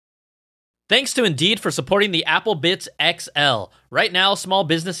Thanks to Indeed for supporting the Apple Bits XL. Right now, small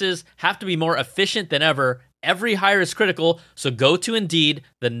businesses have to be more efficient than ever. Every hire is critical, so go to Indeed,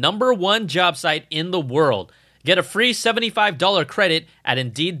 the #1 job site in the world. Get a free $75 credit at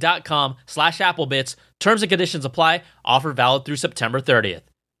Indeed.com/AppleBits. Terms and conditions apply. Offer valid through September 30th.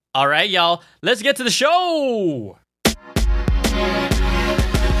 All right, y'all, let's get to the show.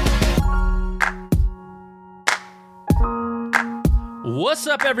 What's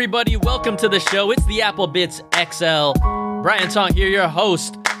up, everybody? Welcome to the show. It's the Apple Bits XL. Brian Tong here, your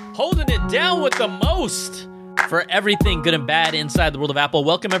host, holding it down with the most for everything good and bad inside the world of Apple.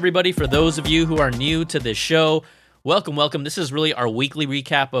 Welcome, everybody. For those of you who are new to this show, welcome. This is really our weekly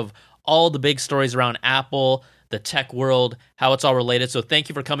recap of all the big stories around Apple, the tech world, how it's all related. So thank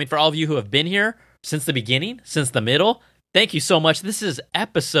you for coming. For all of you who have been here since the beginning, since the middle, thank you so much. This is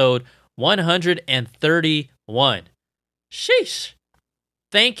episode 131. Sheesh.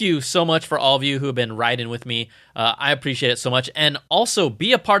 Thank you so much for all of you who have been riding with me. I appreciate it so much. And also,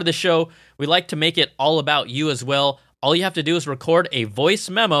 be a part of the show. We like to make it all about you as well. All you have to do is record a voice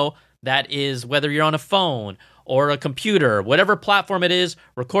memo that is, whether you're on a phone or a computer, whatever platform it is,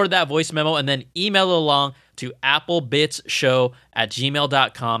 record that voice memo and then email it along to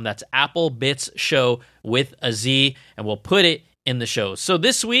applebitsshow@gmail.com. That's applebitsshow with a Z, and we'll put it in the show. So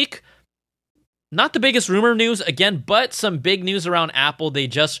this week, not the biggest rumor news, again, but some big news around Apple. They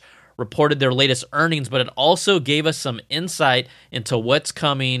just reported their latest earnings, but it also gave us some insight into what's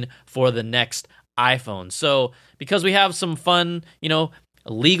coming for the next iPhone. So because we have some fun,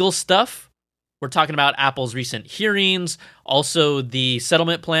 legal stuff, we're talking about Apple's recent hearings, also the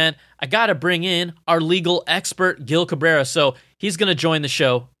settlement plan. I got to bring in our legal expert, Gil Cabrera. So he's going to join the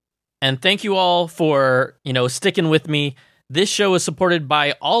show. And thank you all for, sticking with me. This show is supported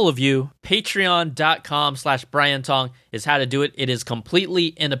by all of you. Patreon.com/Brian Tong is how to do it. It is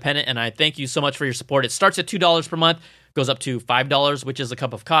completely independent, and I thank you so much for your support. It starts at $2 per month, goes up to $5, which is a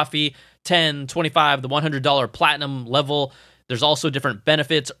cup of coffee, $10, $25, the $100 platinum level. There's also different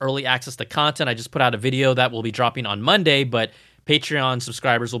benefits, early access to content. I just put out a video that will be dropping on Monday, but Patreon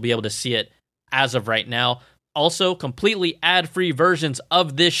subscribers will be able to see it as of right now. Also, completely ad-free versions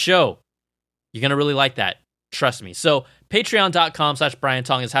of this show. You're going to really like that. Trust me. So patreon.com/Brian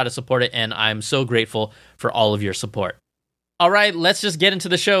Tong is how to support it, and I'm so grateful for all of your support. All right, let's just get into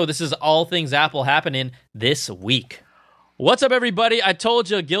the show. This is all things Apple happening this week. What's up, everybody? I told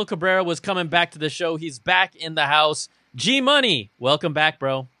you Gil Cabrera was coming back to the show. He's back in the house. G-Money, welcome back,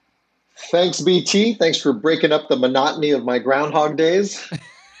 bro. Thanks, BT. Thanks for breaking up the monotony of my Groundhog Days.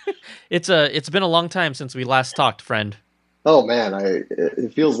 It's been a long time since we last talked, friend. Oh man,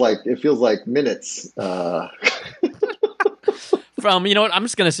 it feels like minutes. From I'm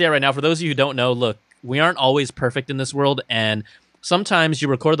just gonna say it right now. For those of you who don't know, look, we aren't always perfect in this world, and sometimes you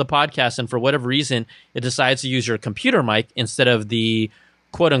record the podcast, and for whatever reason, it decides to use your computer mic instead of the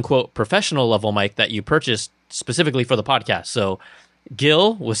quote unquote professional level mic that you purchased specifically for the podcast. So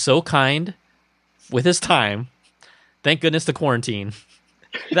Gil was so kind with his time. Thank goodness to quarantine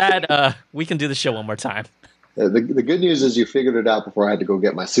that we can do the show one more time. The good news is you figured it out before I had to go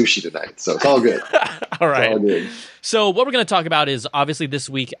get my sushi tonight, so it's all good. All right. It's all good. So what we're going to talk about is, obviously this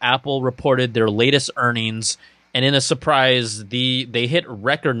week, Apple reported their latest earnings, and in a surprise, they hit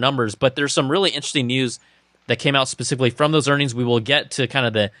record numbers, but there's some really interesting news that came out specifically from those earnings. We will get to kind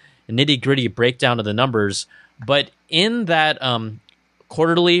of the nitty-gritty breakdown of the numbers, but in that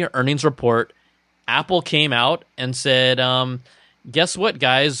quarterly earnings report, Apple came out and said, guess what,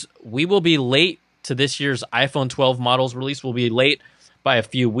 guys? We will be late to this year's iPhone 12 models release. Will be late by a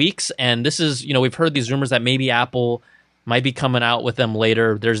few weeks. And this is, we've heard these rumors that maybe Apple might be coming out with them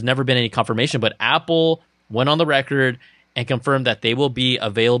later. There's never been any confirmation, but Apple went on the record and confirmed that they will be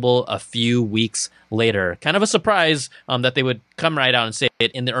available a few weeks later. Kind of a surprise that they would come right out and say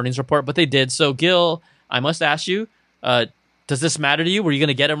it in the earnings report, but they did. So Gil, I must ask you, does this matter to you? Were you going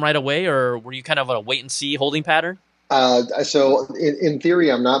to get them right away, or were you kind of a wait and see holding pattern? So in theory,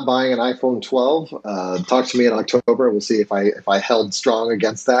 I'm not buying an iPhone 12. Talk to me in October. We'll see if I held strong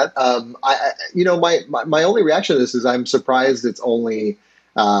against that. My only reaction to this is I'm surprised it's only,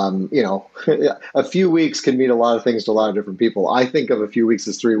 a few weeks can mean a lot of things to a lot of different people. I think of a few weeks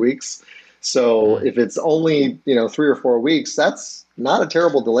as 3 weeks. So if it's only, 3 or 4 weeks, that's not a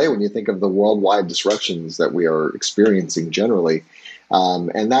terrible delay when you think of the worldwide disruptions that we are experiencing generally.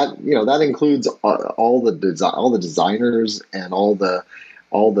 And that includes all the designers and all the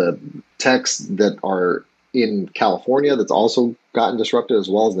techs that are in California that's also gotten disrupted, as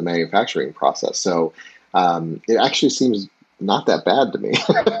well as the manufacturing process. So it actually seems not that bad to me,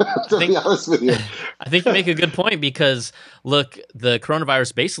 be honest with you. I think you make a good point because, look, the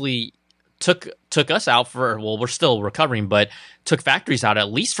coronavirus basically took us out for, well, we're still recovering, but took factories out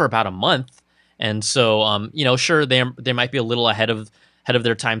at least for about a month. And so, sure, they might be a little ahead of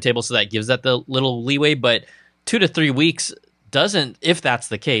their timetable, so that gives that the little leeway. But 2 to 3 weeks doesn't, if that's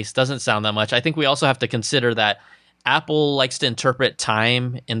the case, doesn't sound that much. I think we also have to consider that Apple likes to interpret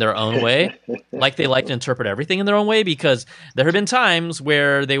time in their own way, like they like to interpret everything in their own way, because there have been times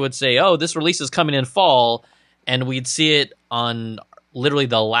where they would say, oh, this release is coming in fall, and we'd see it on literally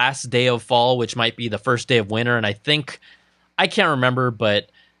the last day of fall, which might be the first day of winter. And I can't remember, but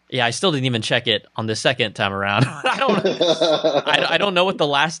yeah, I still didn't even check it on the second time around. I don't know what the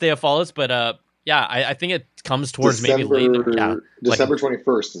last day of fall is, but yeah, I think it comes towards maybe late. Yeah, December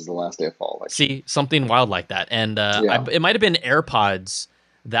 21st is the last day of fall. Like. See, something wild like that. And it might have been AirPods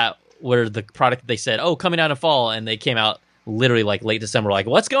that were the product they said, oh, coming out in fall, and they came out literally like late December. Like,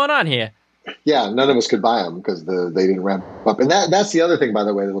 what's going on here? Yeah, none of us could buy them because they didn't ramp up. And that's the other thing, by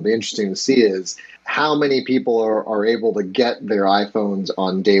the way, that'll be interesting to see is how many people are able to get their iPhones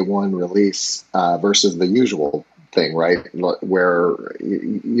on day one release versus the usual thing, right? Where,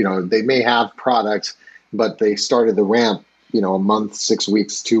 they may have product, but they started the ramp, a month, 6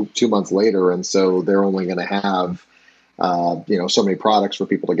 weeks, 2 months later. And so they're only going to have, so many products for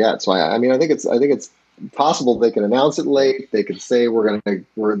people to get. So I think it's possible they can announce it late. They could say they're going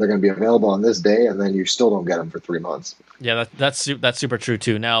to be available on this day, and then you still don't get them for 3 months. Yeah, that's super true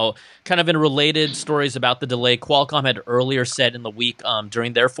too. Now, kind of in related stories about the delay, Qualcomm had earlier said in the week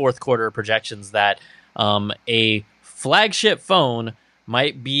during their fourth quarter projections that a flagship phone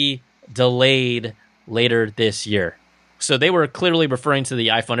might be delayed later this year. So they were clearly referring to the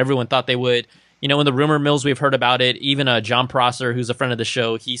iPhone. Everyone thought they would. In the rumor mills, we've heard about it. Even John Prosser, who's a friend of the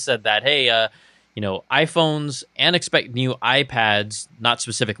show, he said that, hey, iPhones and expect new iPads, not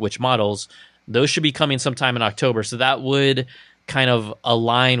specific which models, those should be coming sometime in October. So that would kind of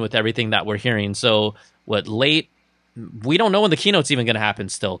align with everything that we're hearing. So late? We don't know when the keynote's even going to happen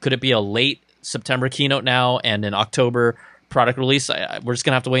still. Could it be a late September keynote now and an October product release? We're just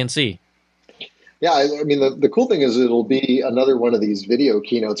going to have to wait and see. Yeah, I mean, the cool thing is it'll be another one of these video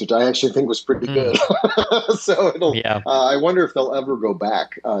keynotes, which I actually think was pretty good. So I wonder if they'll ever go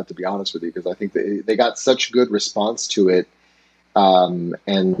back, to be honest with you, because I think they got such good response to it. And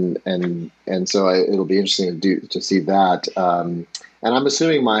so it'll be interesting to see that. And I'm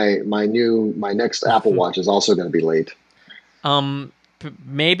assuming my next Apple Watch is also going to be late.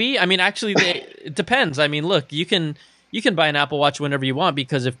 Maybe. I mean, actually, it depends. I mean, look, you can buy an Apple Watch whenever you want,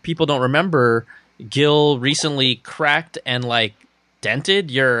 because if people don't remember, Gil recently cracked and dented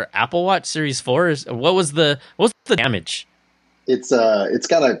your Apple Watch Series 4. What was the damage? It's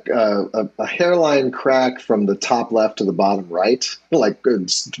got a hairline crack from the top left to the bottom right,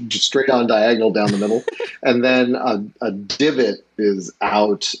 straight on diagonal down the middle, and then a divot is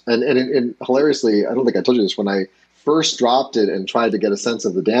out. And hilariously, I don't think I told you this, when I first dropped it and tried to get a sense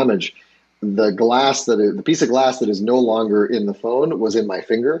of the damage, the piece of glass that is no longer in the phone was in my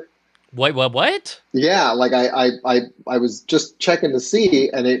finger. What? Yeah, I was just checking to see,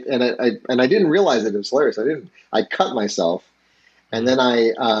 and I didn't realize it. It was hilarious. I cut myself, and then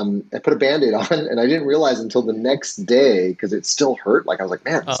I put a Band-Aid on, and I didn't realize until the next day, because it still hurt. I was like,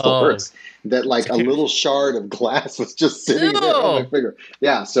 man, it still hurts. That a little shard of glass was just sitting there on my finger.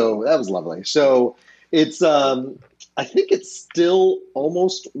 Yeah, so that was lovely. So it's I think it's still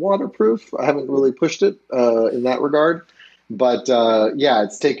almost waterproof. I haven't really pushed it in that regard. But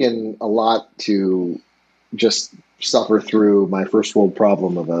it's taken a lot to just suffer through my first world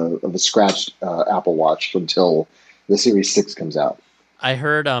problem of a scratched Apple Watch until the Series 6 comes out. I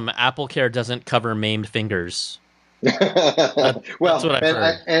heard Apple Care doesn't cover maimed fingers. Well, that's what I've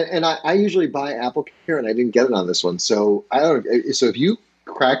heard. And I usually buy Apple Care, and I didn't get it on this one. So I don't. So if you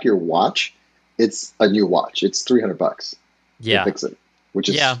crack your watch, it's a new watch. It's $300. Yeah, to fix it, which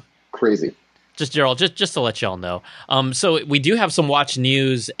is crazy. Just to let y'all know. So we do have some watch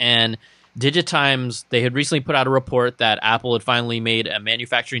news, and Digitimes, they had recently put out a report that Apple had finally made a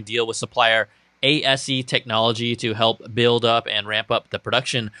manufacturing deal with supplier ASE Technology to help build up and ramp up the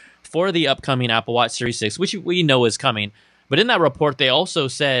production for the upcoming Apple Watch Series 6, which we know is coming. But in that report, they also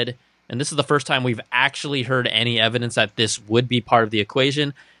said, and this is the first time we've actually heard any evidence that this would be part of the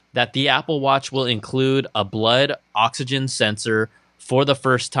equation, that the Apple Watch will include a blood oxygen sensor for the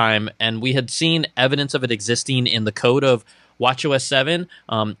first time, and we had seen evidence of it existing in the code of watchOS 7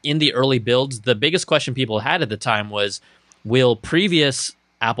 in the early builds. The biggest question people had at the time was, will previous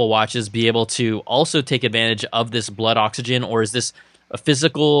Apple Watches be able to also take advantage of this blood oxygen, or is this a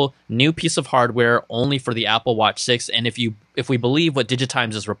physical new piece of hardware only for the Apple Watch 6? And if we believe what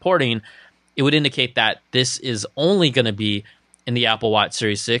Digitimes is reporting, it would indicate that this is only going to be in the Apple Watch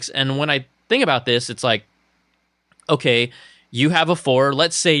Series 6. And when I think about this, it's like, okay, you have a 4.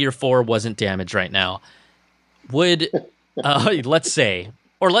 Let's say your 4 wasn't damaged right now. Would let's say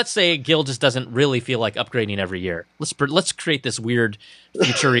Gil just doesn't really feel like upgrading every year. Let's create this weird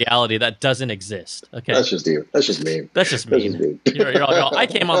future reality that doesn't exist. Okay, that's just you. That's just mean. That's just mean. That's just mean. You're all, I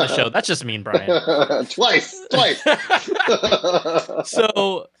came on the show. That's just mean, Brian. Twice.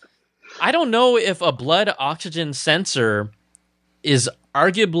 So I don't know if a blood oxygen sensor is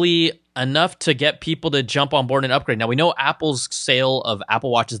arguably enough to get people to jump on board and upgrade. Now, we know Apple's sale of Apple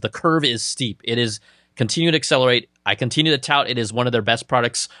Watches, the curve is steep. It is continuing to accelerate. I continue to tout it is one of their best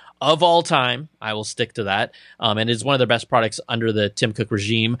products of all time. I will stick to that. And it is one of their best products under the Tim Cook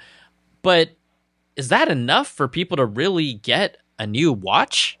regime. But is that enough for people to really get a new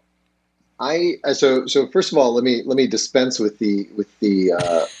watch? So first of all, let me dispense with the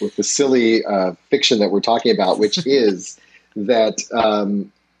silly fiction that we're talking about, which is that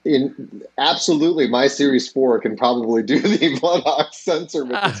absolutely my Series 4 can probably do the blood ox sensor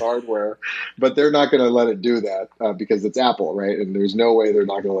with its hardware, but they're not going to let it do that because it's Apple, right? And there's no way they're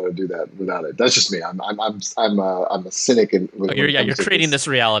not going to let it do that without it. That's just me. I'm a cynic. You're creating this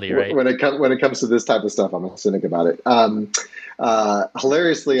reality, right? When it comes to this type of stuff, I'm a cynic about it.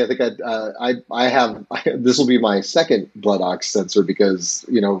 Hilariously, I think I have this will be my second blood ox sensor because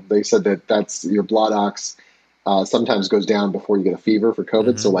they said that's your blood ox sometimes goes down before you get a fever for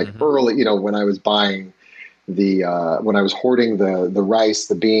COVID. So early, when I was buying when I was hoarding the rice,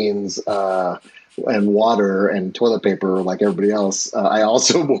 the beans, and water and toilet paper like everybody else, I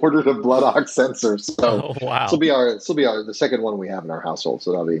also ordered a blood ox sensor. So wow. This will be the second one we have in our household.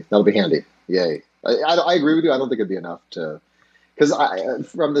 So that'll be handy. Yay. I agree with you. I don't think it'd be enough because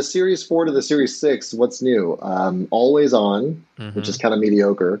from the Series 4 to the Series 6, what's new? Always on, which is kind of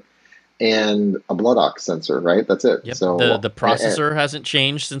mediocre. And a blood ox sensor, right? That's it. Yep. So the processor hasn't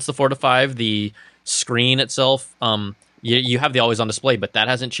changed since the 4 to 5. The screen itself, you have the always on display, but that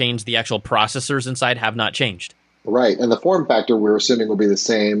hasn't changed. The actual processors inside have not changed. Right, and the form factor we're assuming will be the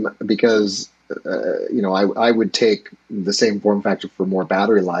same because I would take the same form factor for more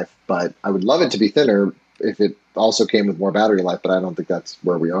battery life, but I would love it to be thinner if it also came with more battery life. But I don't think that's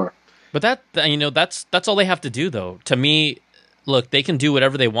where we are. But that's all they have to do, though. To me. Look, they can do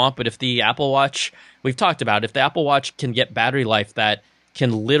whatever they want, but if the Apple Watch, we've talked about, if the Apple Watch can get battery life that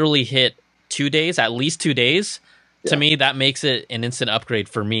can literally hit 2 days, at least 2 days, to me, that makes it an instant upgrade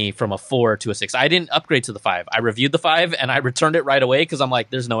for me from a 4 to a 6. I didn't upgrade to the 5. I reviewed the 5 and I returned it right away because I'm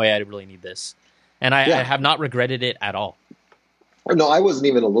like, there's no way I really need this. And I have not regretted it at all. No, I wasn't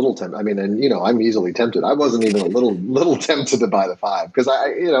even a little tempted. I mean, and I'm easily tempted. I wasn't even a little tempted to buy the 5 because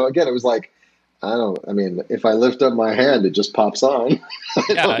again, it was like, if I lift up my hand, it just pops on.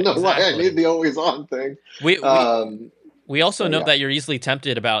 I don't know why I need the always on thing. We also know that you're easily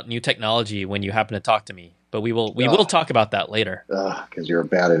tempted about new technology when you happen to talk to me, but we will talk about that later. Because you're a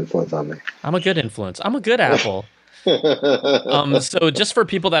bad influence on me. I'm a good influence. I'm a good Apple. So just for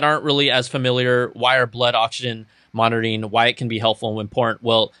people that aren't really as familiar, why are blood oxygen monitoring, why it can be helpful and important?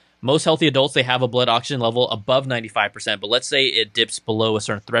 Well, most healthy adults, they have a blood oxygen level above 95%, but let's say it dips below a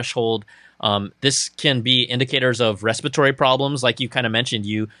certain threshold. This can be indicators of respiratory problems. Like you kind of mentioned,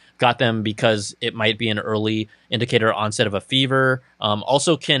 you got them because it might be an early indicator onset of a fever.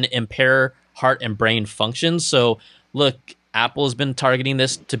 Also can impair heart and brain functions. So look, Apple has been targeting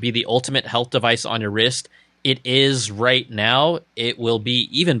this to be the ultimate health device on your wrist. It is right now. It will be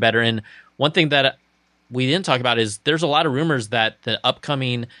even better. And one thing that we didn't talk about is there's a lot of rumors that the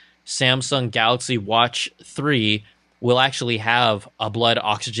upcoming Samsung Galaxy Watch 3 will actually have a blood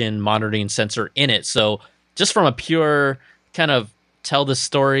oxygen monitoring sensor in it. So just from a pure kind of tell the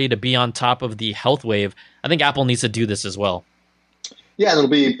story to be on top of the health wave, I think Apple needs to do this as well. Yeah, it'll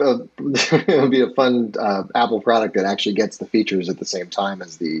be a fun Apple product that actually gets the features at the same time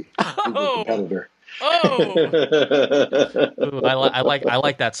as the competitor. Ooh, I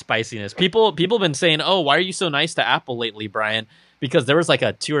like that spiciness. People have been saying, "Oh, why are you so nice to Apple lately, Brian?" Because there was like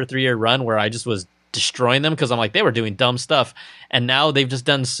a 2 or 3 year run where I just was destroying them because I'm like, they were doing dumb stuff, and now they've just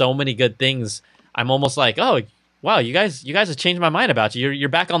done so many good things. I'm almost like, oh wow, you guys have changed my mind about you. You're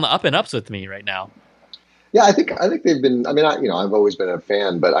back on the up and ups with me right now. Yeah, I think they've been. I mean, I've always been a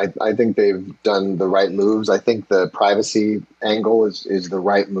fan, but I think they've done the right moves. I think the privacy angle is the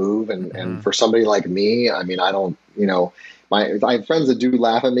right move, and for somebody like me, I mean, I don't, I have friends that do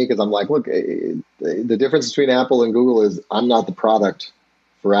laugh at me because I'm like, look, the difference between Apple and Google is I'm not the product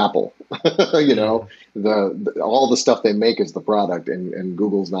for Apple. All the stuff they make is the product, and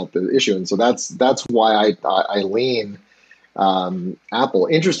Google's not the issue, and so that's why I lean Apple.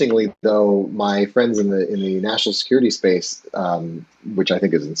 Interestingly, though, my friends in the national security space, which I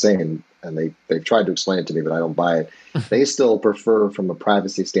think is insane, and they've tried to explain it to me, but I don't buy it. They still prefer, from a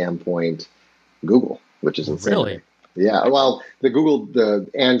privacy standpoint, Google, which is insane. Really? Yeah. Well, the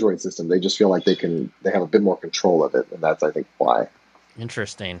Android system, they just feel like they have a bit more control of it, and that's, I think, why.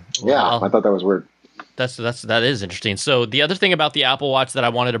 Interesting. Yeah, Well, I thought that was weird. that is interesting. So the other thing about the Apple Watch that I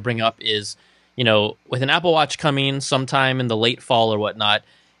wanted to bring up is, with an Apple Watch coming sometime in the late fall or whatnot,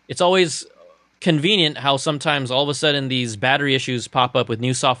 it's always convenient how sometimes all of a sudden these battery issues pop up with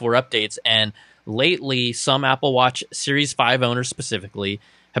new software updates. And lately, some Apple Watch Series 5 owners specifically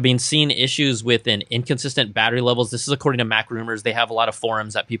have been seeing issues with an inconsistent battery levels. This is according to Mac Rumors. They have a lot of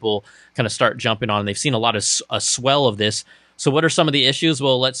forums that people kind of start jumping on. They've seen a swell of this. So what are some of the issues?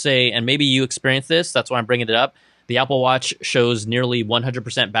 Well, let's say, and maybe you experienced this, that's why I'm bringing it up. The Apple Watch shows nearly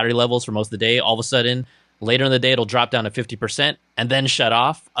 100% battery levels for most of the day. All of a sudden, later in the day, it'll drop down to 50% and then shut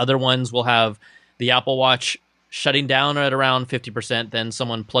off. Other ones will have the Apple Watch shutting down at around 50%. Then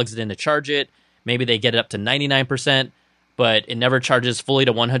someone plugs it in to charge it. Maybe they get it up to 99%, but it never charges fully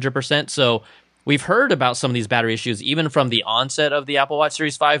to 100%. So we've heard about some of these battery issues even from the onset of the Apple Watch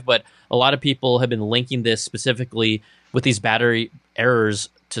Series 5, but a lot of people have been linking this specifically with these battery errors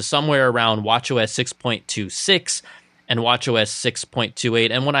to somewhere around watchOS 6.26 and watchOS 6.28.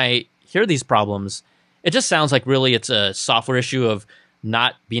 And when I hear these problems, it just sounds like really it's a software issue of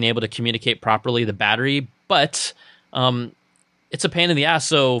not being able to communicate properly the battery, but it's a pain in the ass.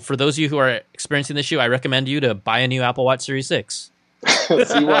 So for those of you who are experiencing this issue, I recommend you to buy a new Apple Watch Series 6.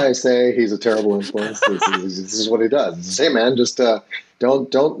 See why I say he's a terrible influence? This is what he does. He says, hey man, just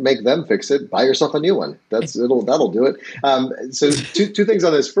don't make them fix it. Buy yourself a new one. That'll do it. So two things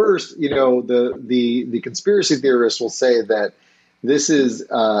on this. First, the conspiracy theorists will say that this is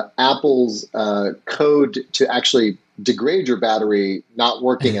Apple's code to actually degrade your battery, not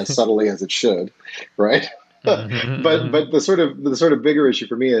working as subtly as it should, right? But the sort of bigger issue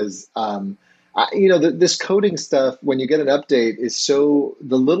for me is, this coding stuff, when you get an update, is so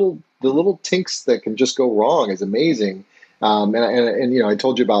the little tinks that can just go wrong is amazing. And I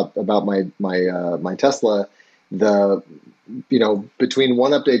told you about my Tesla. Between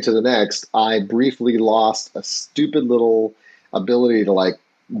one update to the next, I briefly lost a stupid little ability to like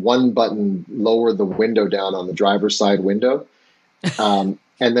one button lower the window down on the driver's side window.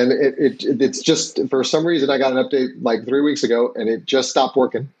 And then it's just, for some reason, I got an update like 3 weeks ago and it just stopped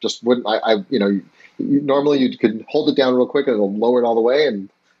working. Just wouldn't, normally you could hold it down real quick and it'll lower it all the way, and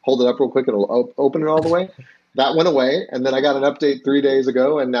hold it up real quick and it'll open it all the way. That went away. And then I got an update 3 days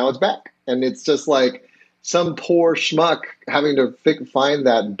ago and now it's back. And it's just like some poor schmuck having to find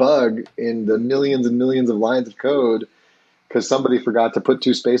that bug in the millions and millions of lines of code because somebody forgot to put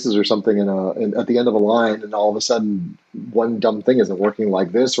two spaces or something at the end of a line, and all of a sudden one dumb thing isn't working,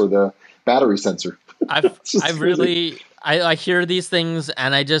 like this or the battery sensor. I hear these things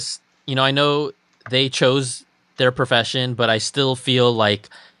and I just, I know they chose their profession, but I still feel like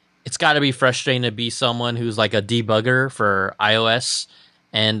it's got to be frustrating to be someone who's like a debugger for iOS,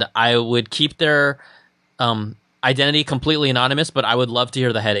 and I would keep their identity completely anonymous, but I would love to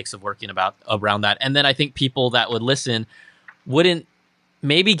hear the headaches of working around that. And then I think people that would listen wouldn't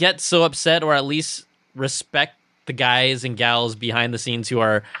maybe get so upset, or at least respect the guys and gals behind the scenes who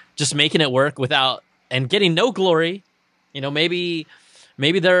are just making it work without and getting no glory. Maybe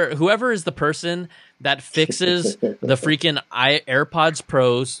they're whoever is the person that fixes the freaking AirPods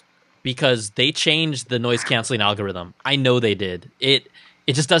Pros because they changed the noise canceling algorithm. I know they did. It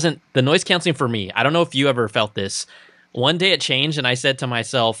just doesn't, the noise canceling for me, I don't know if you ever felt this. One day it changed and I said to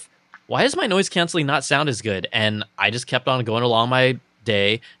myself, why does my noise canceling not sound as good? And I just kept on going along my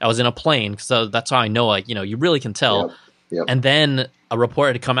day. I was in a plane, so that's how I know, you really can tell. Yep. And then a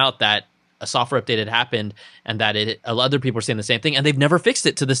report had come out that a software update had happened and that other people were saying the same thing, and they've never fixed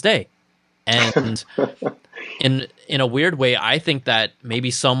it to this day. And in a weird way, I think that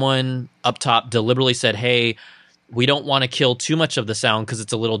maybe someone up top deliberately said, hey, we don't want to kill too much of the sound because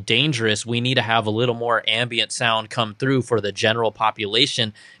it's a little dangerous. We need to have a little more ambient sound come through for the general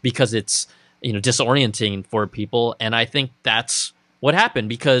population because it's, disorienting for people. And I think that's what happened,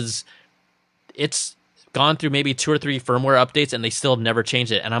 because it's gone through maybe 2 or 3 firmware updates and they still have never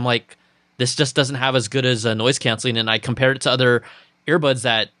changed it. And I'm like, this just doesn't have as good as noise canceling. And I compared it to other earbuds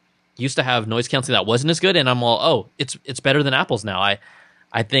that used to have noise canceling that wasn't as good. And I'm all, oh, it's better than Apple's now.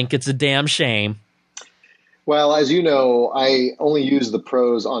 I think it's a damn shame. Well, as you know, I only use the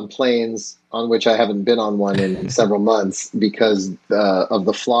Pros on planes on which I haven't been on one in several months because of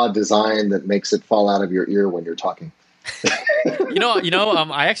the flawed design that makes it fall out of your ear when you're talking.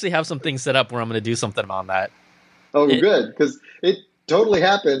 I actually have some things set up where I'm going to do something on that. Oh, good, because it totally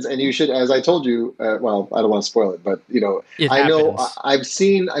happens, and you should, as I told you. Well, I don't want to spoil it, but It I know happens. I've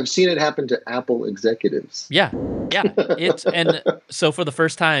seen it happen to Apple executives. Yeah. Yeah. And so for the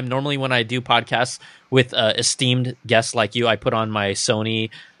first time, normally when I do podcasts with esteemed guests like you, I put on my Sony,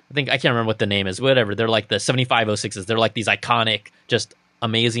 I can't remember what the name is, whatever. They're like the 7506s. They're like these iconic, just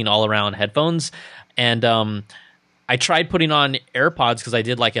amazing all around headphones. And I tried putting on AirPods because I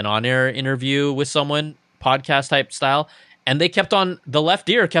did like an on-air interview with someone, podcast type style, and they kept on, the left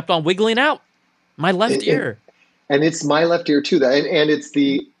ear kept on wiggling out. My left ear. And it's my left ear too. And it's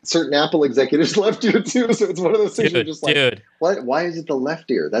the certain Apple executives' left ear too. So it's one of those things you're just like, dude, what? Why is it the left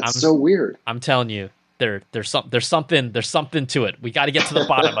ear? That's so weird. I'm telling you, there's something to it. We got to get to the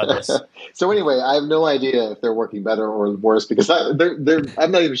bottom of this. So anyway, I have no idea if they're working better or worse because I'm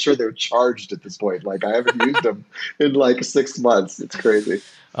not even sure they're charged at this point. Like I haven't used them in like 6 months. It's crazy.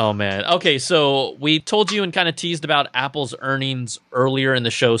 Oh man. Okay, so we told you and kind of teased about Apple's earnings earlier in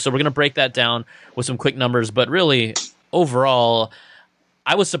the show. So we're going to break that down with some quick numbers, but really overall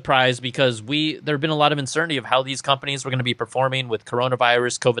I was surprised because there have been a lot of uncertainty of how these companies were going to be performing with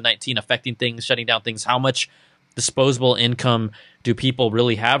coronavirus, COVID-19 affecting things, shutting down things. How much disposable income do people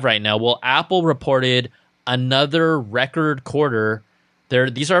really have right now? Well, Apple reported another record quarter.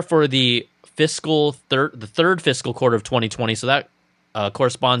 These are for the third fiscal quarter of 2020. So that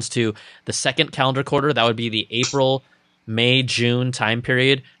corresponds to the second calendar quarter. That would be the April, May, June time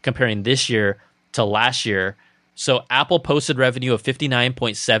period, comparing this year to last year. So Apple posted revenue of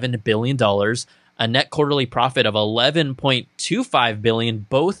 $59.7 billion, a net quarterly profit of $11.25 billion,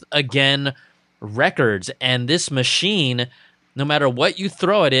 both again records. And this machine, no matter what you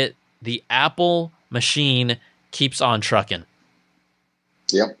throw at it, the Apple machine keeps on trucking.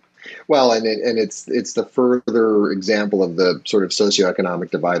 Yep. Well, and it's the further example of the sort of socioeconomic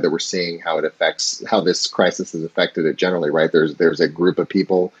divide that we're seeing, how this crisis has affected it generally, right? There's a group of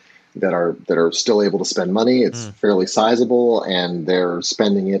people that are still able to spend money. It's fairly sizable, and they're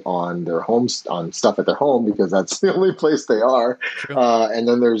spending it on their homes, on stuff at their home, because that's the only place they are. And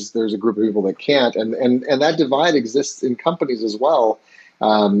then there's a group of people that can't, and that divide exists in companies as well.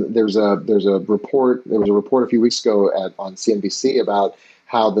 There was a report a few weeks ago on CNBC about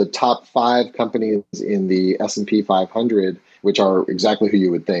how the top 5 companies in the S&P 500, which are exactly who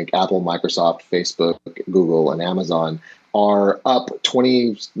you would think, Apple, Microsoft, Facebook, Google, and Amazon, are up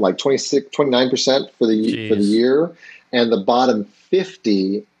 29% for the year, and the bottom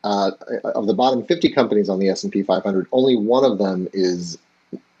 50 of the bottom 50 companies on the S&P 500, only one of them is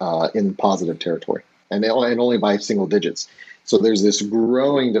in positive territory, and only by single digits. So there's this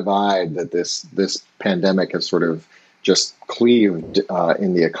growing divide that this pandemic has sort of just cleaved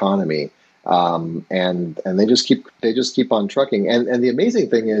in the economy. And they just keep on trucking. And the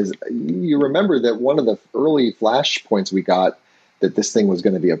amazing thing is, you remember that one of the early flashpoints we got that this thing was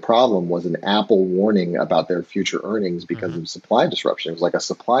going to be a problem was an Apple warning about their future earnings because of supply disruption. It was like a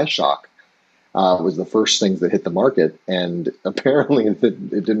supply shock. Was the first things that hit the market, and apparently it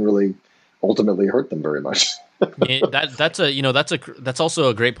didn't really ultimately hurt them very much. That's also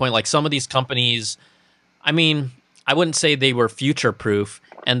a great point. Like some of these companies, I mean, I wouldn't say they were future proof,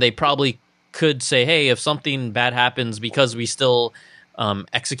 and they probably could say, hey, if something bad happens, because we still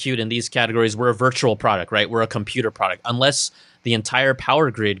execute in these categories, we're a virtual product, right? We're a computer product. Unless the entire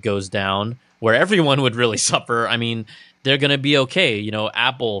power grid goes down, where everyone would really suffer, I mean, they're going to be okay.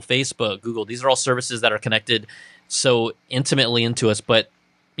 Apple, Facebook, Google, these are all services that are connected so intimately into us. But,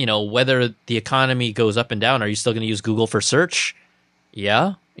 whether the economy goes up and down, are you still going to use Google for search?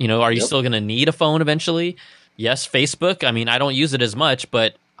 Yeah. Are you still going to need a phone eventually? Yes. Facebook, I mean, I don't use it as much,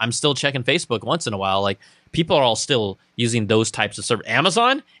 but I'm still checking Facebook once in a while. Like, people are all still using those types of service.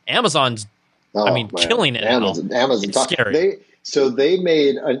 Amazon's, killing it. Amazon, it's scary. They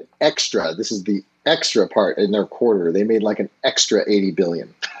made an extra. This is the extra part in their quarter. They made like an extra $80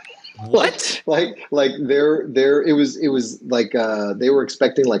 billion. What? It was like they were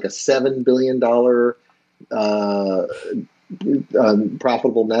expecting like a $7 billion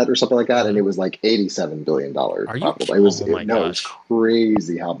profitable net or something like that, and it was like $87 billion profitable. It was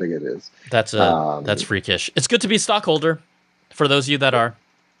crazy how big it is. That's freakish. It's good to be a stockholder for those of you that are.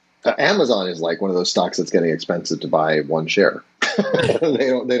 Amazon is like one of those stocks that's getting expensive to buy one share.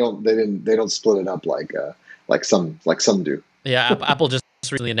 They don't split it up like some do. Yeah, Apple just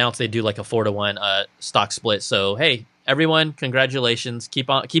recently announced they do like a 4-to-1 stock split. So hey, everyone, congratulations! Keep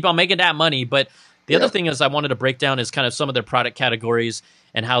on making that money. But the other thing is I wanted to break down is kind of some of their product categories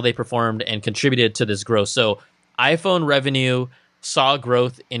and how they performed and contributed to this growth. So iPhone revenue saw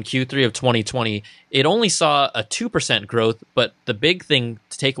growth in Q3 of 2020. It only saw a 2% growth, but the big thing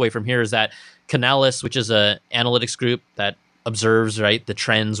to take away from here is that Canalys, which is a analytics group that observes, right, the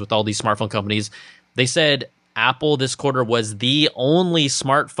trends with all these smartphone companies, they said Apple this quarter was the only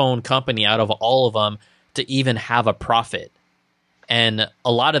smartphone company out of all of them to even have a profit. And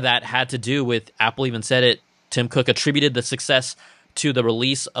a lot of that had to do with, Apple even said it, Tim Cook attributed the success to the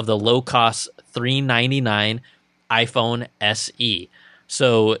release of the low-cost $399 iPhone SE.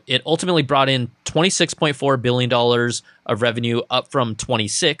 So it ultimately brought in $26.4 billion of revenue, up from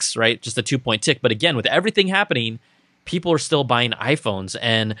 26, right? Just a 2-point tick. But again, with everything happening, people are still buying iPhones.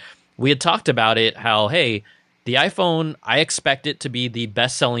 And we had talked about it, how, hey, the iPhone, I expect it to be the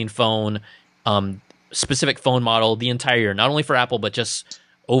best-selling phone, specific phone model the entire year, not only for Apple, but just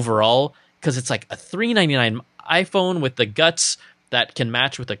overall, because it's like a $399 iPhone with the guts that can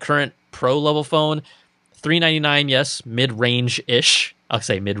match with a current pro-level phone. $399, yes, mid-range-ish. I'll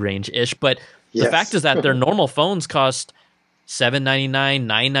say mid-range-ish, but the fact is that their normal phones cost $799,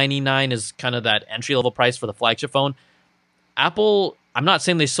 $999 is kind of that entry-level price for the flagship phone. Apple, I'm not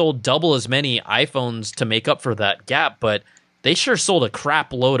saying they sold double as many iPhones to make up for that gap, but they sure sold a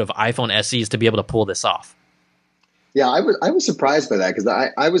crap load of iPhone SEs to be able to pull this off. Yeah, I was surprised by that, because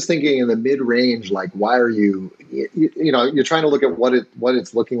I was thinking in the mid-range, like, why are you know, you're trying to look at what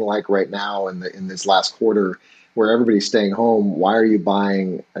it's looking like right now in this last quarter where everybody's staying home. Why are you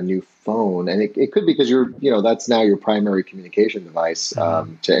buying a new phone? And it could be because that's now your primary communication device to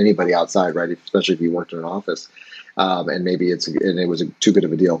anybody outside, right? Especially if you worked in an office. And maybe it was too good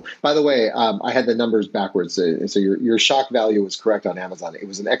of a deal. By the way, I had the numbers backwards. So your shock value was correct on Amazon. It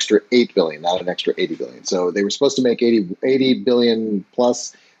was an extra 8 billion, not an extra 80 billion. So they were supposed to make 80 billion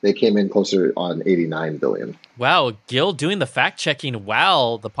plus. They came in closer on 89 billion. Wow, Gil doing the fact checking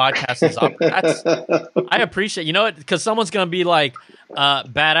while the podcast is up. I appreciate, because someone's going to be like,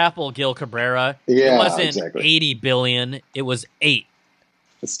 bad apple, Gil Cabrera. Yeah, it wasn't exactly. 80 billion. It was 8.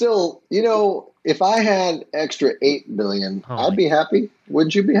 But still, if I had extra 8 billion, I'd be happy.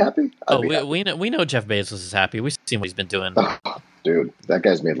 Wouldn't you be happy? We know Jeff Bezos is happy. We've seen what he's been doing. Oh, dude, that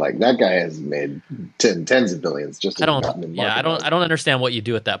guy has made tens of billions just. I don't understand what you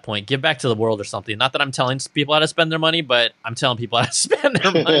do at that point. Give back to the world or something. Not that I'm telling people how to spend their money, but I'm telling people how to spend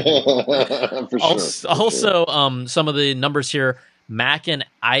their money. For sure. Some of the numbers here: Mac and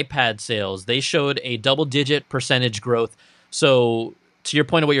iPad sales, they showed a double-digit percentage growth. So, to your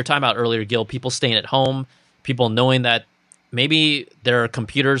point of what you're talking about earlier, Gil, people staying at home, people knowing that maybe their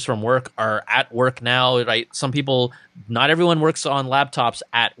computers from work are at work now, right? Some people, not everyone works on laptops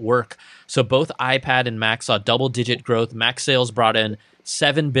at work. So both iPad and Mac saw double-digit growth. Mac sales brought in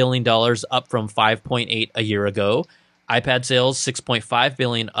 $7 billion, up from 5.8 a year ago. iPad sales, $6.5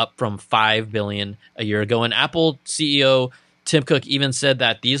 billion, up from $5 billion a year ago. And Apple CEO Tim Cook even said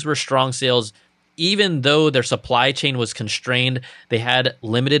that these were strong sales even though their supply chain was constrained. They had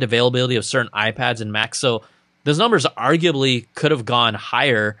limited availability of certain iPads and Macs. So those numbers arguably could have gone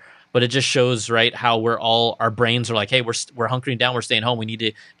higher, but it just shows, right, how our brains are like, hey, we're hunkering down, we're staying home, we need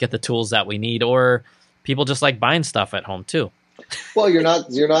to get the tools that we need. Or people just like buying stuff at home too. Well, you're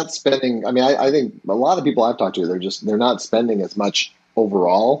not spending. I mean, I think a lot of people I've talked to, they're not spending as much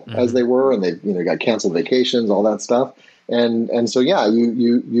overall as they were, and they got canceled vacations, all that stuff. And so yeah,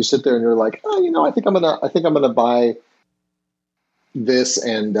 you sit there and you're like, I think I'm gonna buy this,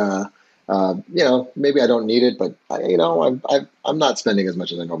 and maybe I don't need it, but I'm not spending as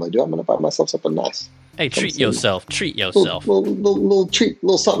much as I normally do. I'm gonna buy myself something nice. Hey, treat yourself. Little treat,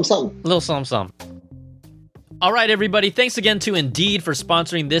 little something. Little something. All right, everybody. Thanks again to Indeed for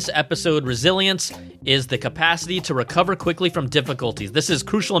sponsoring this episode. Resilience is the capacity to recover quickly from difficulties. This is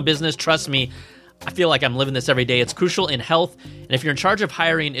crucial in business. Trust me. I feel like I'm living this every day. It's crucial in health. And if you're in charge of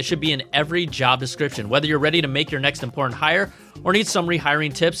hiring, it should be in every job description. Whether you're ready to make your next important hire or need some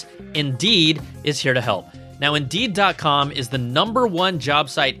rehiring tips, Indeed is here to help. Now, Indeed.com is the #1 job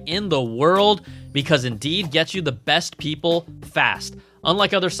site in the world because Indeed gets you the best people fast.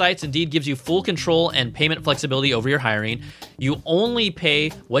 Unlike other sites, Indeed gives you full control and payment flexibility over your hiring. You only pay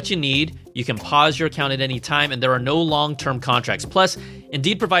what you need. You can pause your account at any time, and there are no long-term contracts. Plus,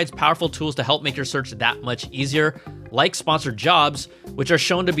 Indeed provides powerful tools to help make your search that much easier, like sponsored jobs, which are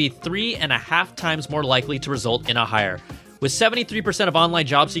shown to be 3.5 times more likely to result in a hire. With 73% of online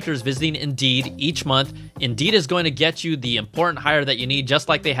job seekers visiting Indeed each month, Indeed is going to get you the important hire that you need, just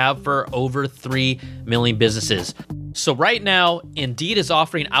like they have for over 3 million businesses. So right now, Indeed is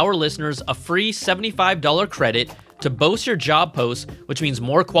offering our listeners a free $75 credit to boost your job post, which means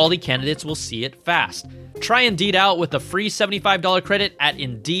more quality candidates will see it fast. Try Indeed out with a free $75 credit at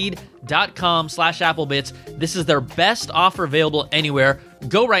Indeed.com/Applebits. This is their best offer available anywhere.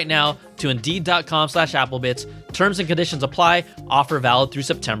 Go right now to Indeed.com/Applebits. Terms and conditions apply. Offer valid through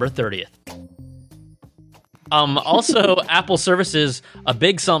September 30th. Also, Apple services, a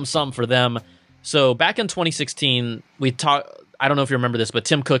big sum for them. So back in 2016, we talked. I don't know if you remember this, but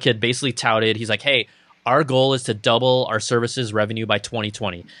Tim Cook had basically touted. He's like, "Hey, our goal is to double our services revenue by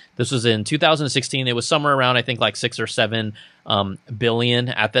 2020." This was in 2016. It was somewhere around, I think, like 6 or 7 billion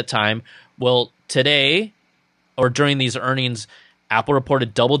at that time. Well, today, or during these earnings, Apple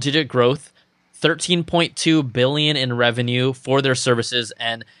reported double-digit growth, 13.2 billion in revenue for their services,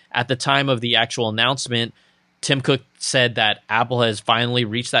 and at the time of the actual announcement, Tim Cook said that Apple has finally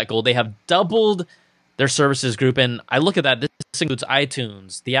reached that goal. They have doubled their services group, and I look at that. This includes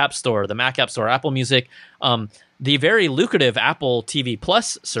iTunes, the App Store, the Mac App Store, Apple Music, the very lucrative Apple TV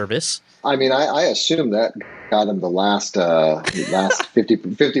Plus service. I mean, I assume that got him the last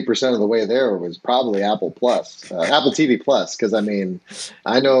 50% of the way there was probably Apple Plus, Apple TV Plus, because I mean,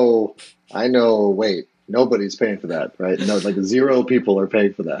 I know. Wait, nobody's paying for that, right? No, like 0 people are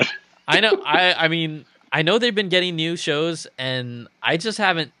paying for that. I know. I mean, I know they've been getting new shows, and I just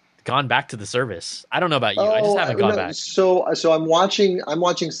haven't gone back to the service. I don't know about you. I just haven't gone back. So I'm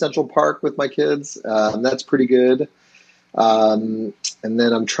watching Central Park with my kids. That's pretty good. And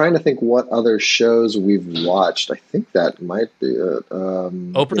then I'm trying to think what other shows we've watched. I think that might be it.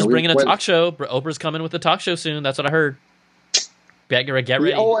 Oprah's bringing a talk show. Oprah's coming with a talk show soon. That's what I heard. Get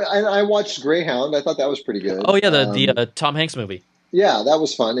ready. Oh, I watched Greyhound. I thought that was pretty good. Oh yeah, the Tom Hanks movie. Yeah, that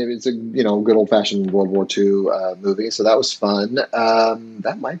was fun. It's a good old fashioned World War II movie, so that was fun.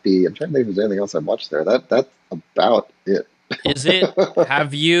 That might be. I'm trying to think if there's anything else I've watched there. That's about it. Is it?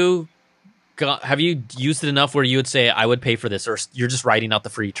 Have you used it enough where you would say I would pay for this, or you're just writing out the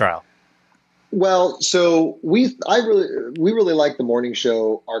free trial? Well, so we really like the morning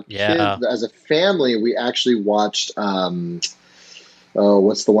show. Our kids, as a family, we actually watched.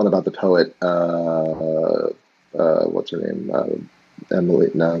 What's the one about the poet? What's her name? Emily.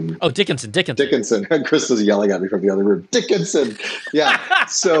 Dickinson. Dickinson. Chris was yelling at me from the other room. Dickinson. Yeah.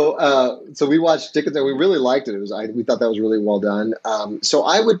 So we watched Dickinson. We really liked it. We thought that was really well done. So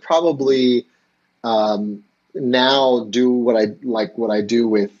I would probably now do what I do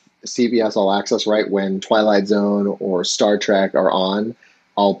with CBS All Access. Right when Twilight Zone or Star Trek are on,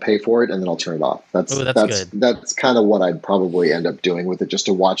 I'll pay for it and then I'll turn it off. That's good. That's kind of what I'd probably end up doing with it, just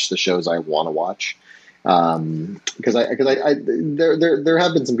to watch the shows I want to watch. Because there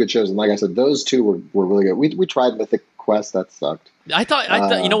have been some good shows, and like I said, those two were really good. We tried Mythic Quest, that sucked. I thought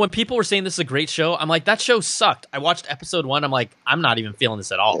when people were saying this is a great show, I'm like, that show sucked. I watched episode 1. I'm like, I'm not even feeling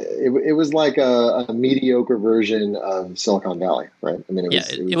this at all. It was like a mediocre version of Silicon Valley, right? I mean,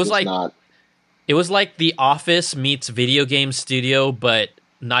 it was like not. It was like The Office meets video game studio, but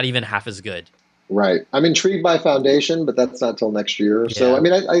not even half as good. Right. I'm intrigued by Foundation, but that's not till next year. Yeah. So I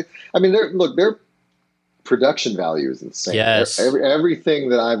mean, their production value is insane. Yes. Everything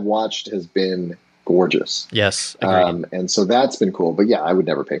that I've watched has been gorgeous. Yes. Agreed. And so that's been cool. But yeah, I would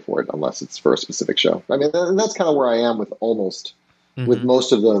never pay for it unless it's for a specific show. I mean, that's kind of where I am with with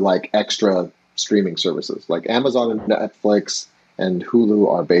most of the like extra streaming services. Like Amazon and Netflix and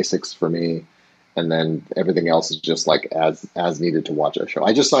Hulu are basics for me. And then everything else is just like as needed to watch a show.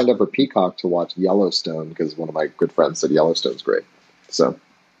 I just signed up for Peacock to watch Yellowstone because one of my good friends said Yellowstone's great. So.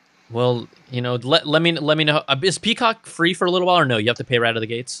 Well, let me know. Is Peacock free for a little while, or no? You have to pay right out of the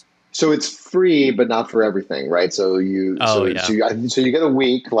gates. So it's free, but not for everything, right? So you get a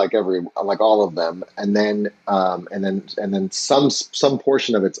week, like all of them, and then some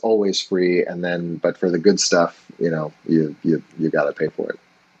portion of it's always free, but for the good stuff, you got to pay for it.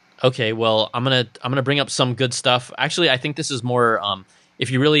 Okay, well, I'm gonna bring up some good stuff. Actually, I think this is more if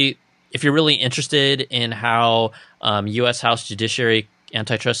you're really interested in how U.S. House Judiciary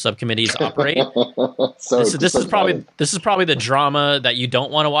antitrust subcommittees operate. This is probably the drama that you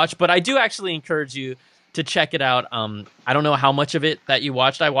don't want to watch, but I do actually encourage you to check it out. I don't know how much of it that you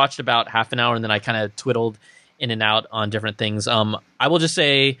watched. I watched about half an hour and then I kind of twiddled in and out on different things. I will just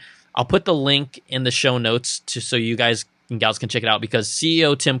say I'll put the link in the show notes so you guys and gals can check it out, because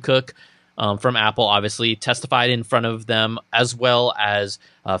CEO Tim Cook from Apple obviously testified in front of them, as well as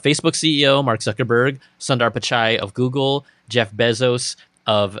Facebook CEO Mark Zuckerberg, Sundar Pichai of Google, Jeff Bezos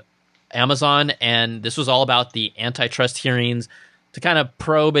of Amazon, and this was all about the antitrust hearings to kind of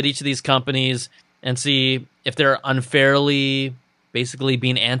probe at each of these companies and see if they're unfairly basically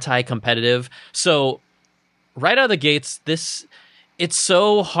being anti-competitive. So right out of the gates, it's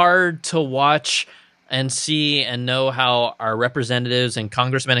so hard to watch and see and know how our representatives and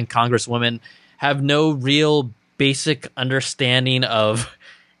congressmen and congresswomen have no real basic understanding of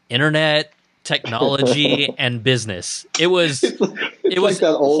internet, technology, and business. It was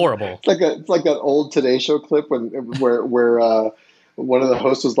horrible. It's like that old Today Show clip where one of the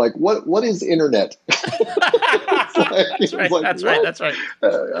hosts was like, what is internet? That's right. That's right.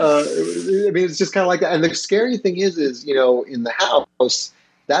 I mean, it's just kind of like that. And the scary thing is, in the House,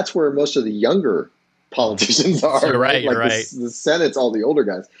 that's where most of the younger politicians are. You're right. The Senate's all the older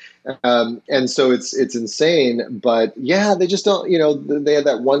guys. And so it's insane. But yeah, they just don't, they had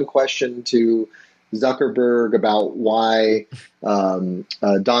that one question to Zuckerberg about why Don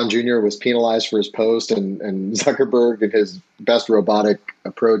Jr. was penalized for his post, and Zuckerberg, in his best robotic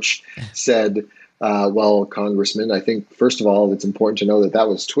approach, said, well, Congressman, I think, first of all, it's important to know that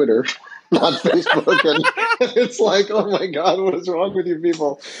was Twitter, not Facebook. And it's like, oh my God, what is wrong with you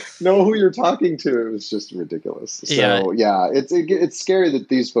people? Know who you're talking to. It was just ridiculous. So yeah, it's scary that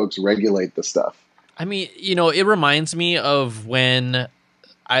these folks regulate the stuff. I mean, it reminds me of when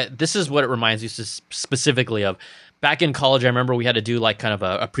this is what it reminds me specifically of. Back in college, I remember we had to do like kind of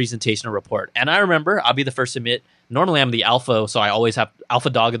a presentation or report. And I remember, I'll be the first to admit, normally I'm the alpha, so I always have alpha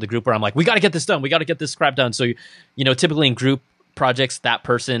dog of the group where I'm like, we got to get this done. We got to get this crap done. So, typically in group projects, that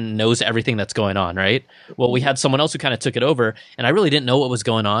person knows everything that's going on, right? Well, we had someone else who kind of took it over, and I really didn't know what was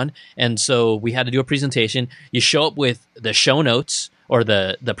going on. And so we had to do a presentation. You show up with the show notes or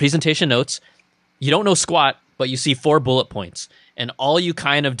the presentation notes. You don't know squat, but you see 4 bullet points. And all you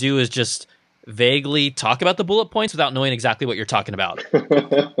kind of do is just vaguely talk about the bullet points without knowing exactly what you're talking about.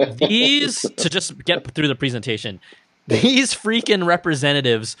 These, to just get through the presentation, these freaking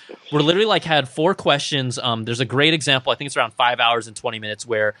representatives were literally like had 4 questions. There's a great example. I think it's around 5 hours and 20 minutes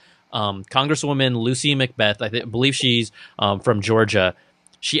where Congresswoman Lucy McBeth, I believe she's from Georgia,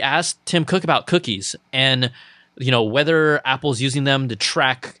 she asked Tim Cook about cookies and whether Apple's using them to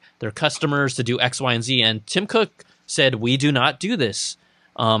track their customers to do X, Y, and Z. And Tim Cook said, "We do not do this."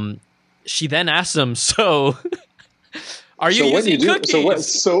 She then asked him, "So, are you using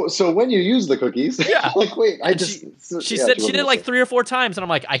cookies?" So when you use the cookies, yeah. Like, wait, she said she did it like 3 or 4 times, and I'm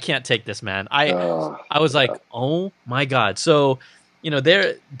like, I can't take this, man. I was like, oh my God. So,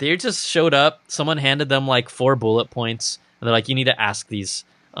 they just showed up. Someone handed them like 4 bullet points, and they're like, you need to ask these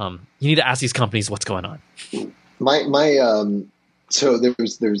companies what's going on. So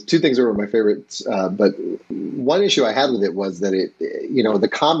there's 2 things that were my favorites, but one issue I had with it was that the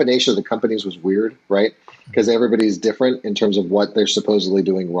combination of the companies was weird, right? Because everybody's different in terms of what they're supposedly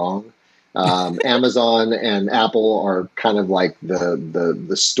doing wrong. Amazon and Apple are kind of like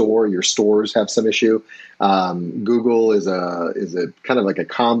the store. Your stores have some issue. Google is a kind of like a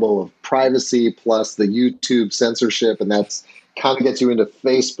combo of privacy plus the YouTube censorship, and that's kind of gets you into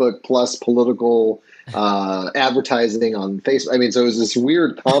Facebook plus political advertising on Facebook. I mean, so it was this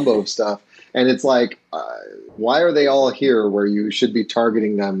weird combo of stuff, and it's like, why are they all here where you should be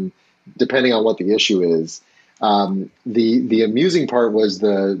targeting them depending on what the issue is? The amusing part was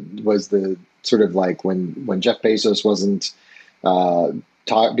the sort of like when Jeff Bezos wasn't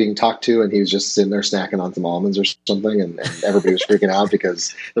being talked to, and he was just sitting there snacking on some almonds or something, and everybody was freaking out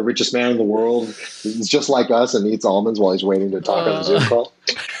because the richest man in the world is just like us and eats almonds while he's waiting to talk on the Zoom call.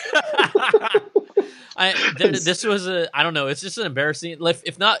 This was I don't know. It's just an embarrassing.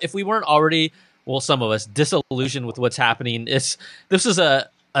 If we weren't already, well, some of us disillusioned with what's happening. This is an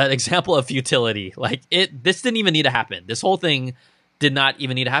example of futility. Like this didn't even need to happen. This whole thing did not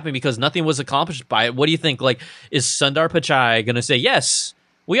even need to happen because nothing was accomplished by it. What do you think? Like, is Sundar Pichai going to say, yes,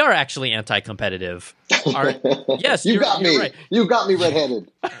 we are actually anti-competitive? Yes, you got me. Right. You got me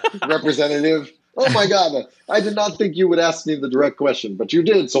red-headed, Representative. Oh my God. I did not think you would ask me the direct question, but you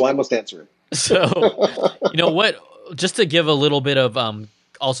did, so I must answer it. So, what, just to give a little bit of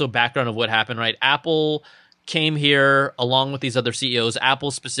also background of what happened, right? Apple came here along with these other CEOs.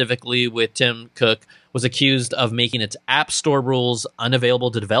 Apple specifically with Tim Cook was accused of making its app store rules unavailable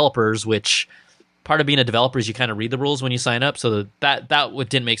to developers, which part of being a developer is you kind of read the rules when you sign up. So that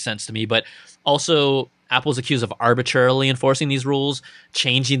didn't make sense to me. But also Apple's accused of arbitrarily enforcing these rules,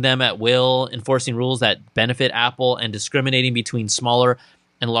 changing them at will, enforcing rules that benefit Apple, and discriminating between smaller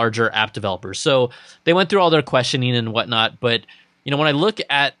and larger app developers. So they went through all their questioning and whatnot. But, when I look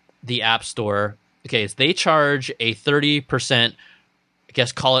at the App Store, okay, so they charge a 30%, I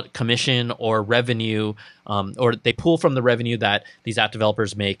guess, call it commission or revenue, or they pull from the revenue that these app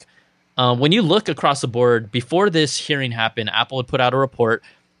developers make. When you look across the board, before this hearing happened, Apple had put out a report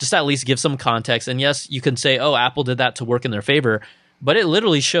just to at least give some context. And yes, you can say, oh, Apple did that to work in their favor. But it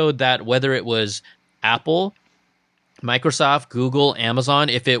literally showed that whether it was Apple, Microsoft, Google, Amazon,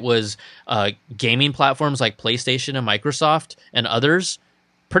 if it was gaming platforms like PlayStation and Microsoft and others,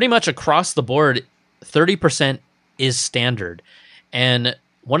 pretty much across the board, 30% is standard. And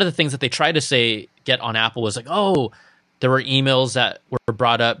one of the things that they tried to get on Apple was like, oh, there were emails that were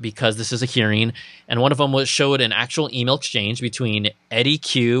brought up because this is a hearing, and one of them showed an actual email exchange between Eddie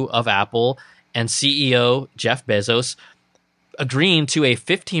Q of Apple and CEO Jeff Bezos agreeing to a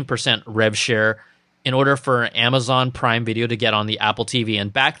 15% rev share in order for Amazon Prime Video to get on the Apple TV.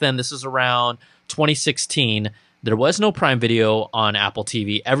 And back then, this is around 2016, there was no Prime Video on Apple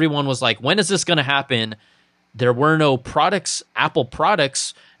TV. Everyone was like, when is this going to happen? There were no products, Apple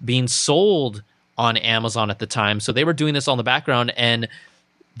products being sold on Amazon at the time. So they were doing this on the background. And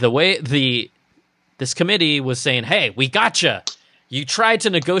the way this committee was saying, hey, we gotcha. You tried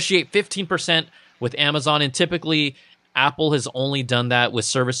to negotiate 15% with Amazon, and typically Apple has only done that with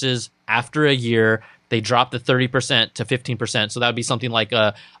services after a year. They dropped the 30% to 15%. So that would be something like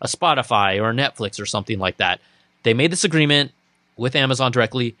a Spotify or a Netflix or something like that. They made this agreement with Amazon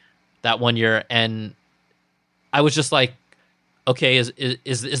directly that 1 year. And I was just like, okay,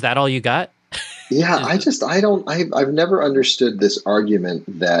 is that all you got? Yeah, I've never understood this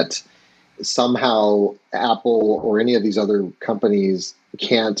argument that somehow Apple or any of these other companies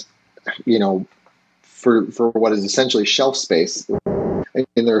can't, for what is essentially shelf space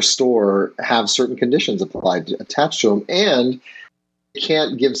in their store, have certain conditions applied attached to them, and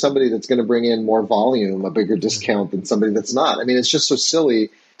can't give somebody that's going to bring in more volume a bigger discount than somebody that's not. I mean, it's just so silly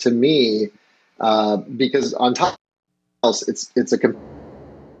to me, because on top of it's a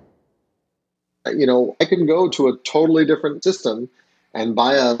I can go to a totally different system and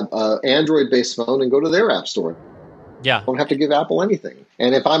buy a Android-based phone and go to their app store. Yeah, I don't have to give Apple anything.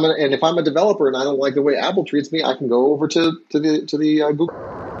 And if I'm a developer and I don't like the way Apple treats me, I can go over to the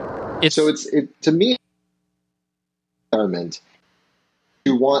Google. So to me, environment.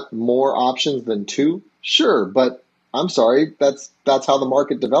 You want more options than two? Sure, but I'm sorry, that's how the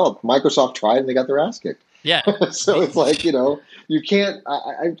market developed. Microsoft tried and they got their ass kicked. Yeah. So it's like, you can't,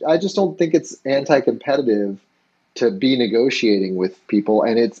 I just don't think it's anti-competitive to be negotiating with people.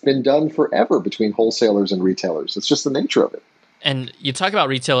 And it's been done forever between wholesalers and retailers. It's just the nature of it. And you talk about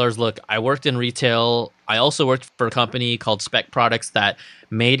retailers. Look, I worked in retail. I also worked for a company called Spec Products that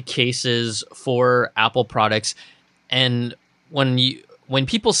made cases for Apple products. And when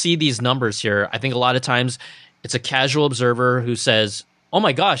people see these numbers here, I think a lot of times it's a casual observer who says, oh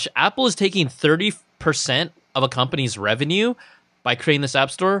my gosh, Apple is taking 30% of a company's revenue by creating this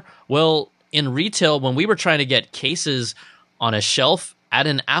app store. Well, in retail, when we were trying to get cases on a shelf at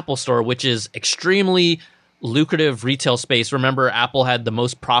an Apple store, which is extremely lucrative retail space. Remember, Apple had the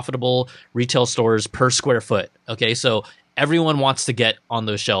most profitable retail stores per square foot. Okay, so everyone wants to get on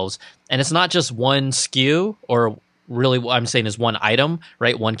those shelves. And it's not just one SKU, or really what I'm saying is one item,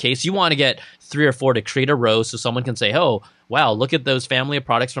 right? One case. You want to get 3 or 4 to create a row so someone can say, oh, wow, look at those family of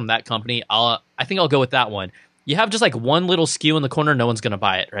products from that company. I think I'll go with that one. You have just like one little SKU in the corner, no one's going to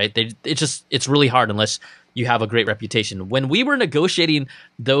buy it, right? It's really hard unless you have a great reputation. When we were negotiating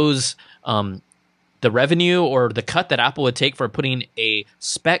those, the revenue or the cut that Apple would take for putting a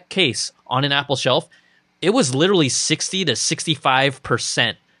spec case on an Apple shelf, it was literally 60 to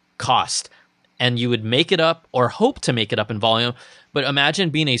 65% cost. And you would make it up or hope to make it up in volume. But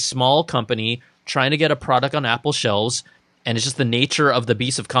imagine being a small company trying to get a product on Apple shelves, and it's just the nature of the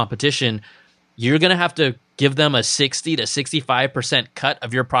beast of competition. You're going to have to give them a 60 to 65% cut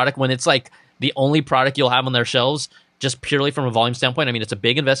of your product when it's like the only product you'll have on their shelves, just purely from a volume standpoint. I mean, it's a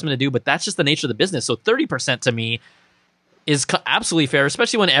big investment to do, but that's just the nature of the business. So 30% to me is absolutely fair,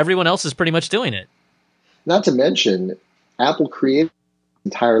 especially when everyone else is pretty much doing it. Not to mention, Apple created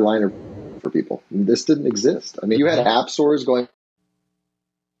an entire line of for people. This didn't exist. I mean, you had app stores going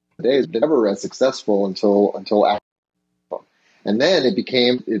days, never as successful until Apple. And then it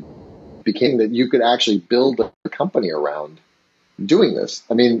became that you could actually build a company around doing this.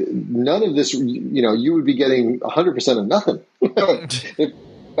 I mean, none of this, you would be getting 100% of nothing if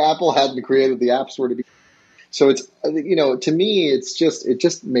Apple hadn't created the App Store to be. So it's, to me, it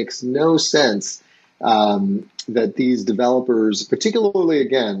just makes no sense that these developers, particularly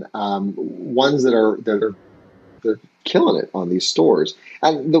again, ones that are they're killing it on these stores.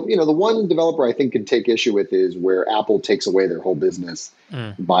 And the one developer I think can take issue with is where Apple takes away their whole business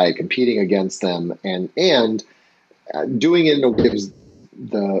by competing against them and doing it in a way that gives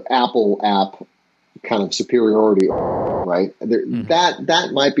the Apple app kind of superiority, right?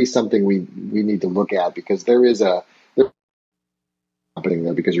 That might be something we need to look at, because there is happening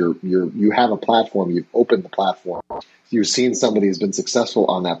there, because you have a platform, you've opened the platform, you've seen somebody who's been successful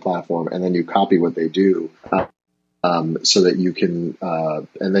on that platform, and then you copy what they do, so that you can,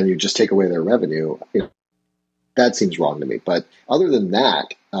 and then you just take away their revenue. That seems wrong to me. But other than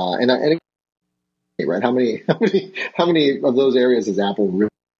that, and right, how many of those areas has Apple really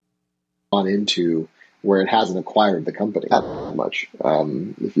gone into where it hasn't acquired the company that much.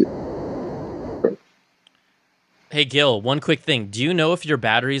 Hey, Gil, one quick thing. Do you know if your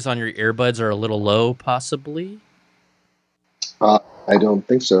batteries on your earbuds are a little low, possibly? I don't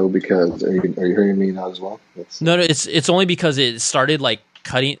think so, because are you hearing me now as well? No, it's only because it started like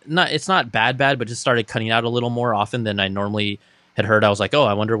cutting. It's not bad, but just started cutting out a little more often than I normally had heard. I was like, oh,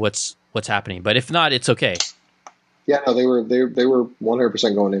 I wonder what's happening. But if not, it's okay. Yeah, no, they were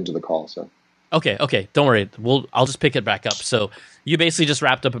 100% going into the call. So okay, don't worry. I'll just pick it back up. So you basically just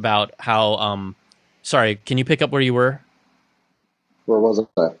wrapped up about how. Sorry, can you pick up where you were? Where was it?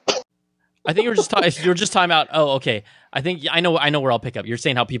 I think you were just talking about. Oh, okay. I think I know where I'll pick up. You're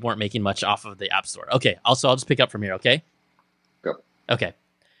saying how people weren't making much off of the App Store. Okay. Also, I'll just pick up from here. Okay. Go. Okay.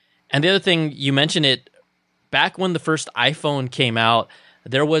 And the other thing, you mentioned it back when the first iPhone came out.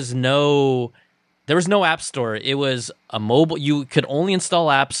 There was no App Store. It was a mobile. You could only install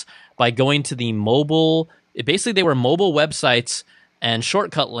apps by going to the mobile. Basically, they were mobile websites and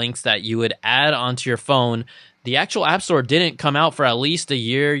shortcut links that you would add onto your phone. The actual App Store didn't come out for at least a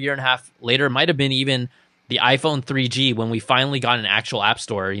year and a half later. It might have been even the iPhone 3G when we finally got an actual App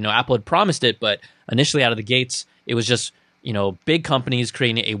Store. Apple had promised it, but initially out of the gates, it was just, big companies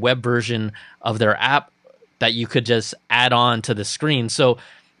creating a web version of their app that you could just add on to the screen. So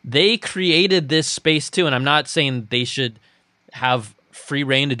they created this space too, and I'm not saying they should have free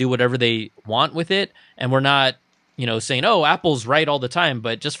reign to do whatever they want with it, and we're not saying, oh, Apple's right all the time,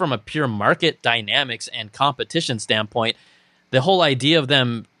 but just from a pure market dynamics and competition standpoint, the whole idea of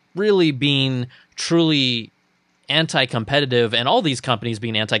them really being truly anti-competitive and all these companies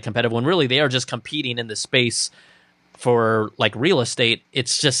being anti-competitive when really they are just competing in the space for like real estate,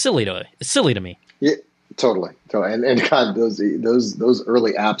 it's just silly to me. Yeah, totally. And God, those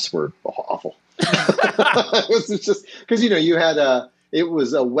early apps were awful. It was just because you had it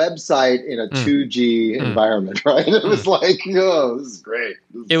was a website in a 2G environment, right? It was like, oh, this is great.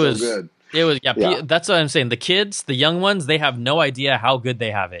 This is so good. It was, yeah. That's what I'm saying. The kids, the young ones, they have no idea how good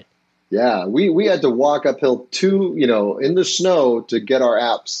they have it. Yeah, we had to walk uphill in the snow to get our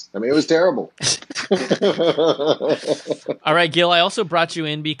apps. I mean, it was terrible. All right, Gil, I also brought you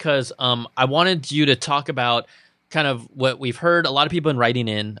in because I wanted you to talk about kind of what we've heard. A lot of people have been writing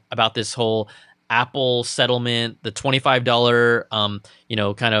in about this whole Apple settlement, the $25,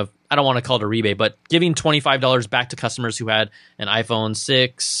 kind of, I don't want to call it a rebate, but giving $25 back to customers who had an iPhone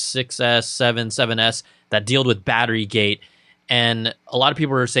 6, 6S, 7, 7S that dealt with Batterygate. And a lot of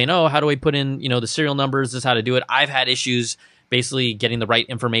people are saying, oh, how do I put in, the serial numbers? This is how to do it. I've had issues basically getting the right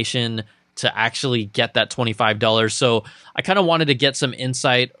information to actually get that $25. So I kind of wanted to get some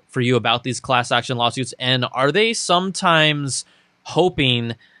insight for you about these class action lawsuits. And are they sometimes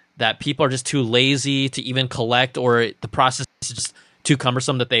hoping that people are just too lazy to even collect, or the process is just too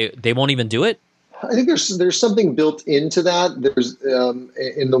cumbersome that they won't even do it? I think there's something built into that. There's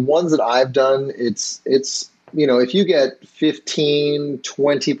in the ones that I've done, it's if you get 15,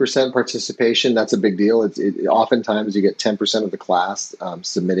 20% participation, that's a big deal. Oftentimes you get 10% of the class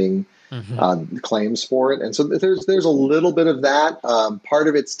submitting claims for it, and so there's a little bit of that. Part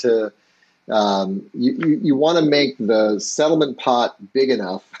of it's to you want to make the settlement pot big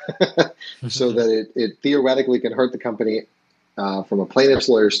enough so that it theoretically can hurt the company from a plaintiff's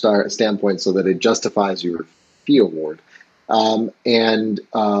lawyer standpoint, so that it justifies your fee award. And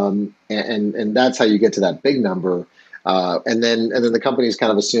that's how you get to that big number. And then the companies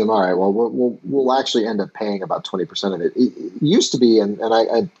kind of assume, all right, well, we'll actually end up paying about 20% of it. It used to be, and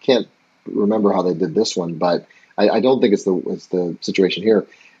I can't remember how they did this one, but I don't think it's the situation here.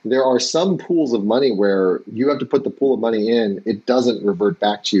 There are some pools of money where you have to put the pool of money in. It doesn't revert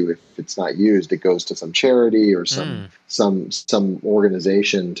back to you if it's not used. It goes to some charity or some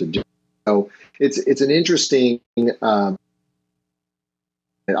organization to do. So it's an interesting. My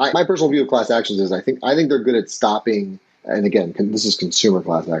personal view of class actions is I think they're good at stopping. And again, this is consumer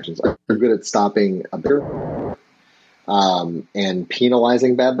class actions. They're good at stopping a beer and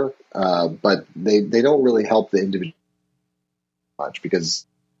penalizing bad beer, but they don't really help the individual much because.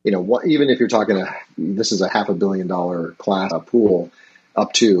 Even if you're talking this is a $500 million class pool,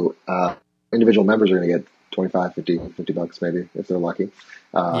 up to individual members are going to get $25, $50 maybe if they're lucky.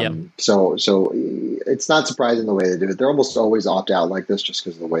 So it's not surprising the way they do it. They're almost always opt out like this just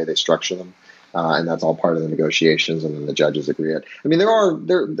because of the way they structure them, and that's all part of the negotiations. And then the judges agree it. I mean,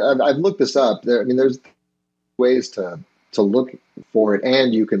 I've looked this up. There's ways to look for it,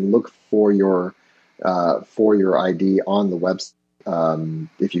 and you can look for your ID on the website.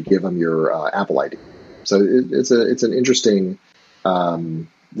 If you give them your Apple ID. So it's an interesting,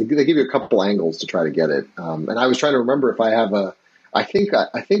 they give you a couple angles to try to get it. And I was trying to remember if I have I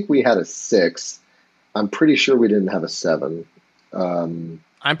think we had a 6 I'm pretty sure we didn't have a 7.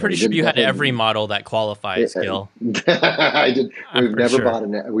 I'm pretty sure you had every model that qualifies, Gil. I did.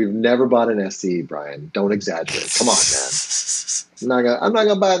 We've never bought an SE, Brian. Don't exaggerate. Come on, man. I'm not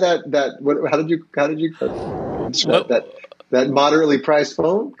gonna buy that. How did you describe that moderately priced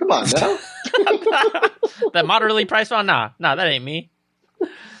phone? Come on now. That moderately priced phone? Nah, that ain't me.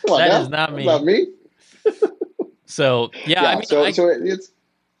 That is not me. Not me. So yeah, I mean,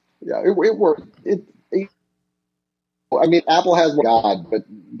 it worked. I mean, Apple has God,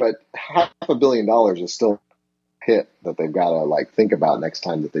 but $500 million is still a hit that they've got to think about next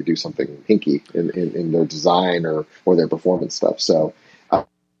time that they do something hinky in their design or their performance stuff. So I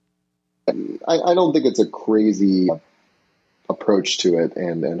don't think it's a crazy approach to it,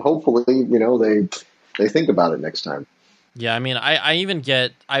 and hopefully they think about it next time. Yeah, I mean,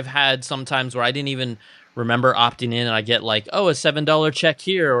 I've had some times where I didn't even remember opting in, and I get a $7 check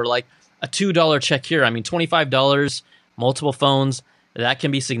here or a $2 check here. I mean, $25. Multiple phones, that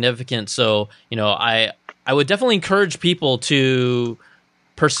can be significant. So, I would definitely encourage people to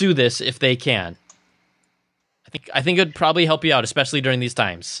pursue this if they can. I think it'd probably help you out, especially during these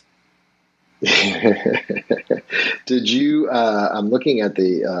times. Did you? I'm looking at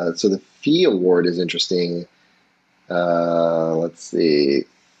the fee award is interesting. Let's see,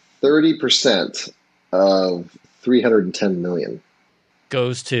 30% of 310 million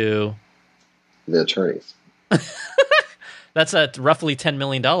goes to the attorneys. That's roughly $10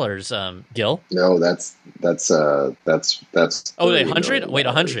 million, Gil. No, that's. Oh, wait, 100? Wait,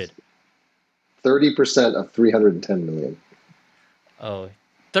 100. 30% of 310 million. Oh,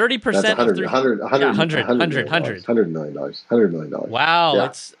 30% that's $100 million. Wow,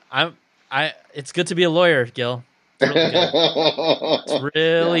 yeah. It's good to be a lawyer, Gil. It's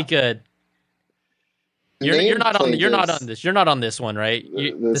really good. You're not on this one, right?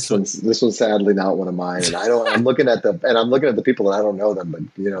 This one's sadly not one of mine, and I'm looking at the people that I don't know them, but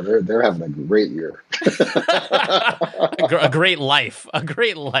they're having a great year. a great life. I'll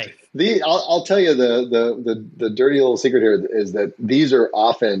tell you the dirty little secret here is that these are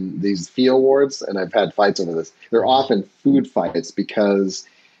often these fee awards, and I've had fights over this. They're often food fights because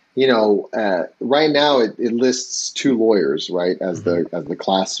right now it lists 2 lawyers, right, as the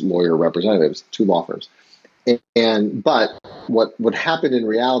class lawyer representatives, 2 law firms. But what happened in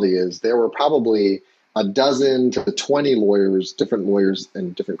reality is there were probably a dozen to 20 lawyers, different lawyers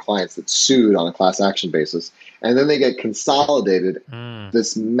and different clients that sued on a class action basis. And then they get consolidated,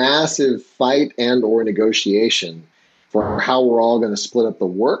 this massive fight and or negotiation for how we're all going to split up the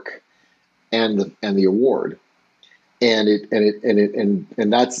work and the award. And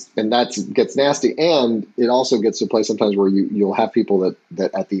that's gets nasty. And it also gets to a place sometimes where you'll have people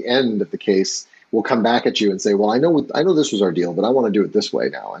that at the end of the case will come back at you and say, well, I know this was our deal, but I want to do it this way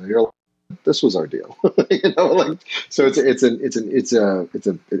now. And you're like, this was our deal. So and you're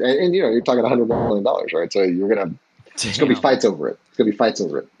talking $100 million, right? So it's going to be fights over it.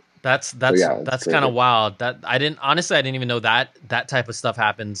 That's kind of wild. That I didn't even know that type of stuff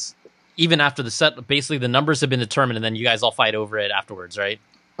happens even after the set. Basically the numbers have been determined and then you guys all fight over it afterwards, right?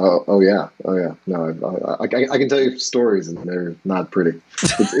 Oh yeah. No, I can tell you stories, and they're not pretty.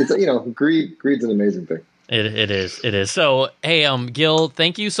 It's greed's an amazing thing. It is. So hey, Gil,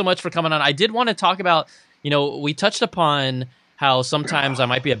 thank you so much for coming on. I did want to talk about, we touched upon how sometimes I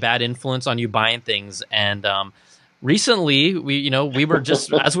might be a bad influence on you buying things, and recently we were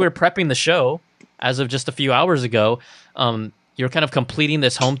just as we were prepping the show, as of just a few hours ago, you're kind of completing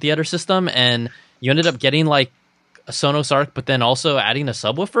this home theater system, and you ended up getting a Sonos Arc, but then also adding a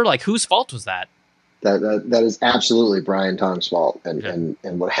subwoofer. Whose fault was that? That is absolutely Brian Tong's fault. And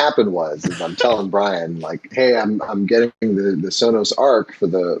what happened was I'm telling Brian, hey, I'm getting the Sonos Arc for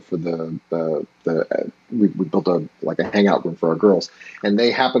we built a hangout room for our girls, and they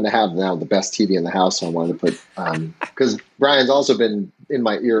happen to have now the best TV in the house. So I wanted to put because Brian's also been in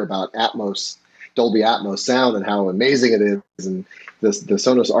my ear about Dolby Atmos sound and how amazing it is, and the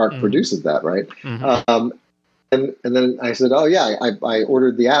Sonos Arc produces that, right? Mm-hmm. And then I said, oh yeah, I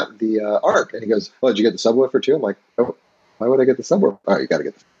ordered the Arc, and he goes, oh, did you get the subwoofer too? I'm like, oh, why would I get the subwoofer? Oh, you got to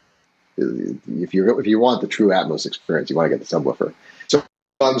get if you want the true Atmos experience, you want to get the subwoofer. So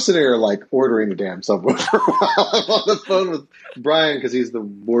I'm sitting here ordering the damn subwoofer while I'm on the phone with Brian because he's the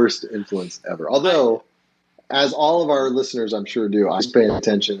worst influence ever. Although, as all of our listeners I'm sure do, I just pay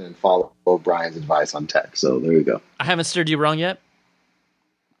attention and follow Brian's advice on tech. So there you go. I haven't steered you wrong yet.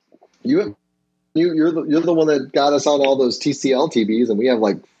 You're the one that got us on all those TCL TVs, and we have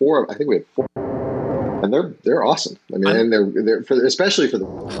 4. I think we have 4, and they're awesome. I mean, and they're especially for the.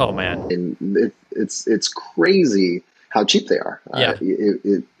 Oh man, and it's crazy how cheap they are. Yeah.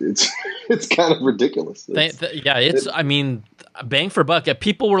 It's it's kind of ridiculous. I mean, bang for buck.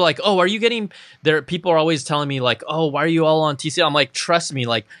 People were like, "Oh, are you getting there?" People are always telling me like, "Oh, why are you all on TCL?" I'm like, "Trust me,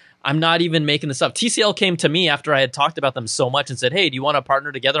 like I'm not even making this up." TCL came to me after I had talked about them so much and said, "Hey, do you want to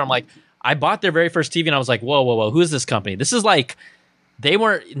partner together?" I'm like, I bought their very first TV and I was like, whoa, who is this company? This is like,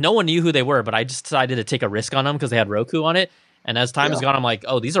 no one knew who they were, but I just decided to take a risk on them because they had Roku on it. And as time has gone, I'm like,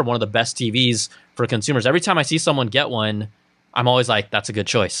 oh, these are one of the best TVs for consumers. Every time I see someone get one, I'm always like, that's a good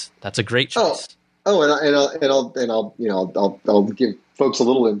choice. That's a great choice. I'll give folks a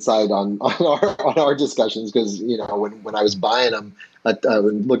little insight on our discussions because when I was buying them,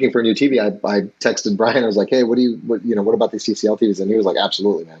 looking for a new TV, I texted Brian. I was like, hey, what about these TCL TVs? And he was like,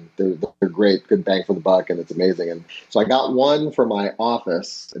 absolutely, man, they're great, good bang for the buck, and it's amazing. And so I got one for my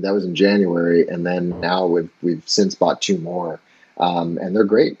office. That was in January, and then now we've since bought two more. And they're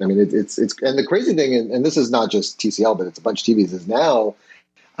great. I mean, it's and the crazy thing, and this is not just TCL, but it's a bunch of TVs. Is now,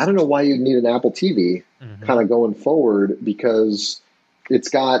 I don't know why you need an Apple TV kind of going forward because it's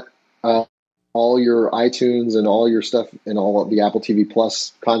got all your iTunes and all your stuff and all of the Apple TV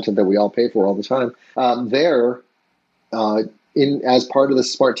Plus content that we all pay for all the time there in as part of the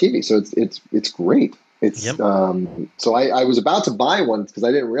smart TV. So it's great. It's so I was about to buy one because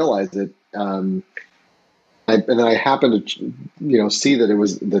I didn't realize it. And then I happened to see that it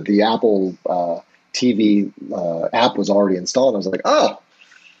was that the Apple TV app was already installed. I was like, oh,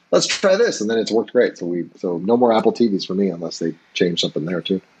 let's try this, and then it's worked great. So no more Apple TVs for me unless they change something there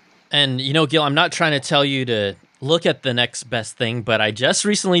too. And Gil, I'm not trying to tell you to look at the next best thing, but I just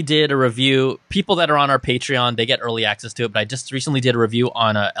recently did a review. People that are on our Patreon, they get early access to it, but I just recently did a review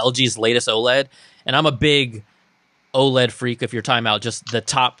on LG's latest OLED, and I'm a big OLED freak. If you're talking about just the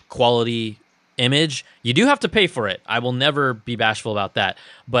top quality image, you do have to pay for it. I will never be bashful about that.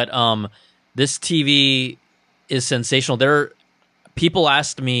 But this TV is sensational. People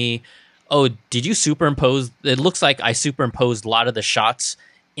asked me, oh, did you superimpose? It looks like I superimposed a lot of the shots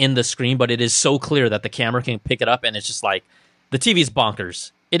in the screen, but it is so clear that the camera can pick it up, and it's just like, the TV's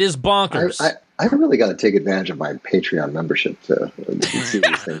bonkers. It is bonkers. I really got to take advantage of my Patreon membership to see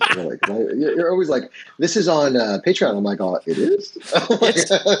these things. Really, you're always like, this is on Patreon. I'm like, oh, it is?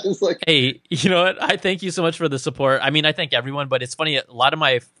 It's like, hey, you know what? I thank you so much for the support. I mean, I thank everyone, but it's funny. A lot of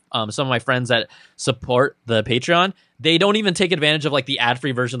my some of my friends that support the Patreon, they don't even take advantage of like the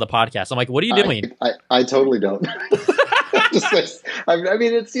ad-free version of the podcast. I'm like, what are you doing? I totally don't. I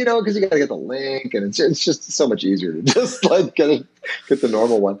mean, it's because you got to get the link, and it's just so much easier to just like get the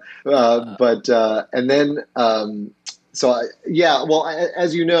normal one. And then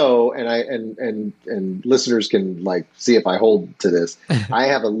as you know, and listeners can like see if I hold to this. I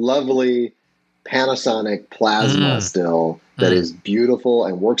have a lovely Panasonic plasma still that is beautiful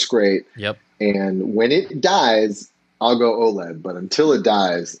and works great. Yep. And when it dies, I'll go OLED. But until it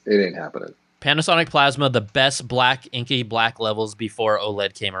dies, it ain't happening. Panasonic plasma, the best inky black levels before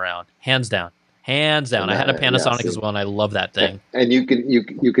OLED came around, hands down. I had a Panasonic as well, and I love that thing. And you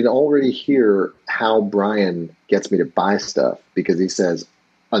can already hear how Brian gets me to buy stuff because he says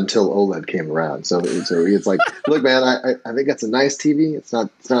until OLED came around. So it's like, look, man, I think that's a nice TV. It's not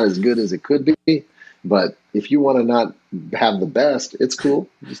as good as it could be, but if you want to not have the best, it's cool.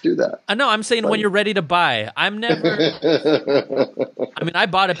 Just do that. I know. I'm saying when you're ready to buy. I'm never. I mean, I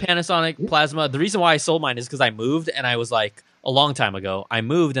bought a Panasonic plasma. The reason why I sold mine is because I moved, and I was like, a long time ago, I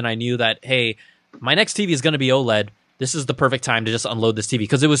moved, and I knew that, hey, my next TV is going to be OLED. This is the perfect time to just unload this TV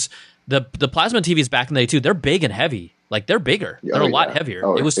because it was the plasma TVs back in the day too. They're big and heavy. Like they're bigger. They're a lot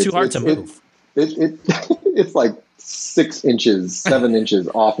heavier. It was too hard to move. It's like 6 inches, 7 inches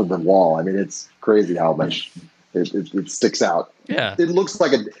off of the wall. I mean, it's crazy how much it sticks out. Yeah, it looks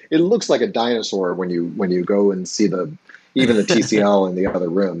like a dinosaur when you go and see even the TCL in the other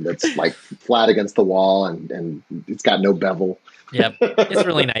room that's like flat against the wall and it's got no bevel. Yep, it's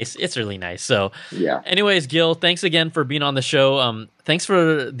really nice. It's really nice. So, yeah. Anyways, Gil, thanks again for being on the show. Thanks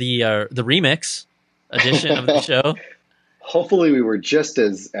for the remix edition of the show. Hopefully, we were just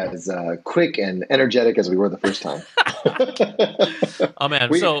as quick and energetic as we were the first time. Oh man,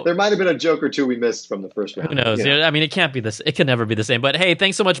 there might have been a joke or two we missed from the first round. Who knows? I mean, it can't be this. It can never be the same. But hey,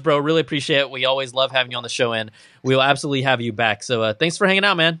 thanks so much, bro. Really appreciate it. We always love having you on the show, and we will absolutely have you back. So, thanks for hanging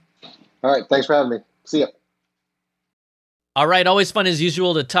out, man. All right, thanks for having me. See ya. All right, always fun as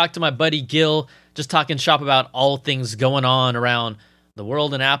usual to talk to my buddy Gil, just talking shop about all things going on around the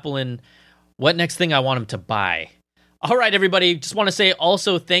world and Apple and what next thing I want him to buy. All right, everybody, just want to say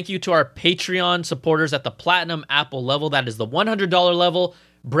also thank you to our Patreon supporters at the Platinum Apple level. That is the $100 level.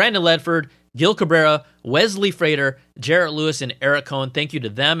 Brandon Ledford, Gil Cabrera, Wesley Frater, Jarrett Lewis, and Eric Cohn. Thank you to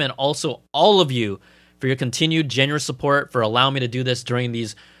them and also all of you for your continued generous support, for allowing me to do this during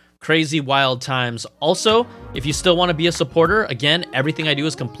these crazy, wild times. Also, if you still want to be a supporter, again, everything I do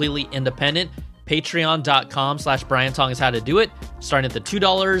is completely independent. Patreon.com/Brian Tong is how to do it. Starting at the $2,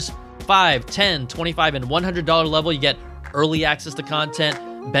 $5, $10, $25, and $100 level, you get early access to content,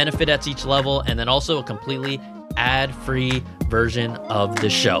 benefit at each level, and then also a completely ad-free version of the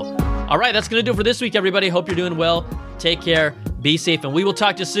show. All right, that's going to do it for this week, everybody. Hope you're doing well. Take care, be safe, and we will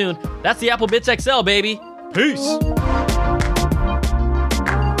talk to you soon. That's the Apple Bitz XL, baby. Peace.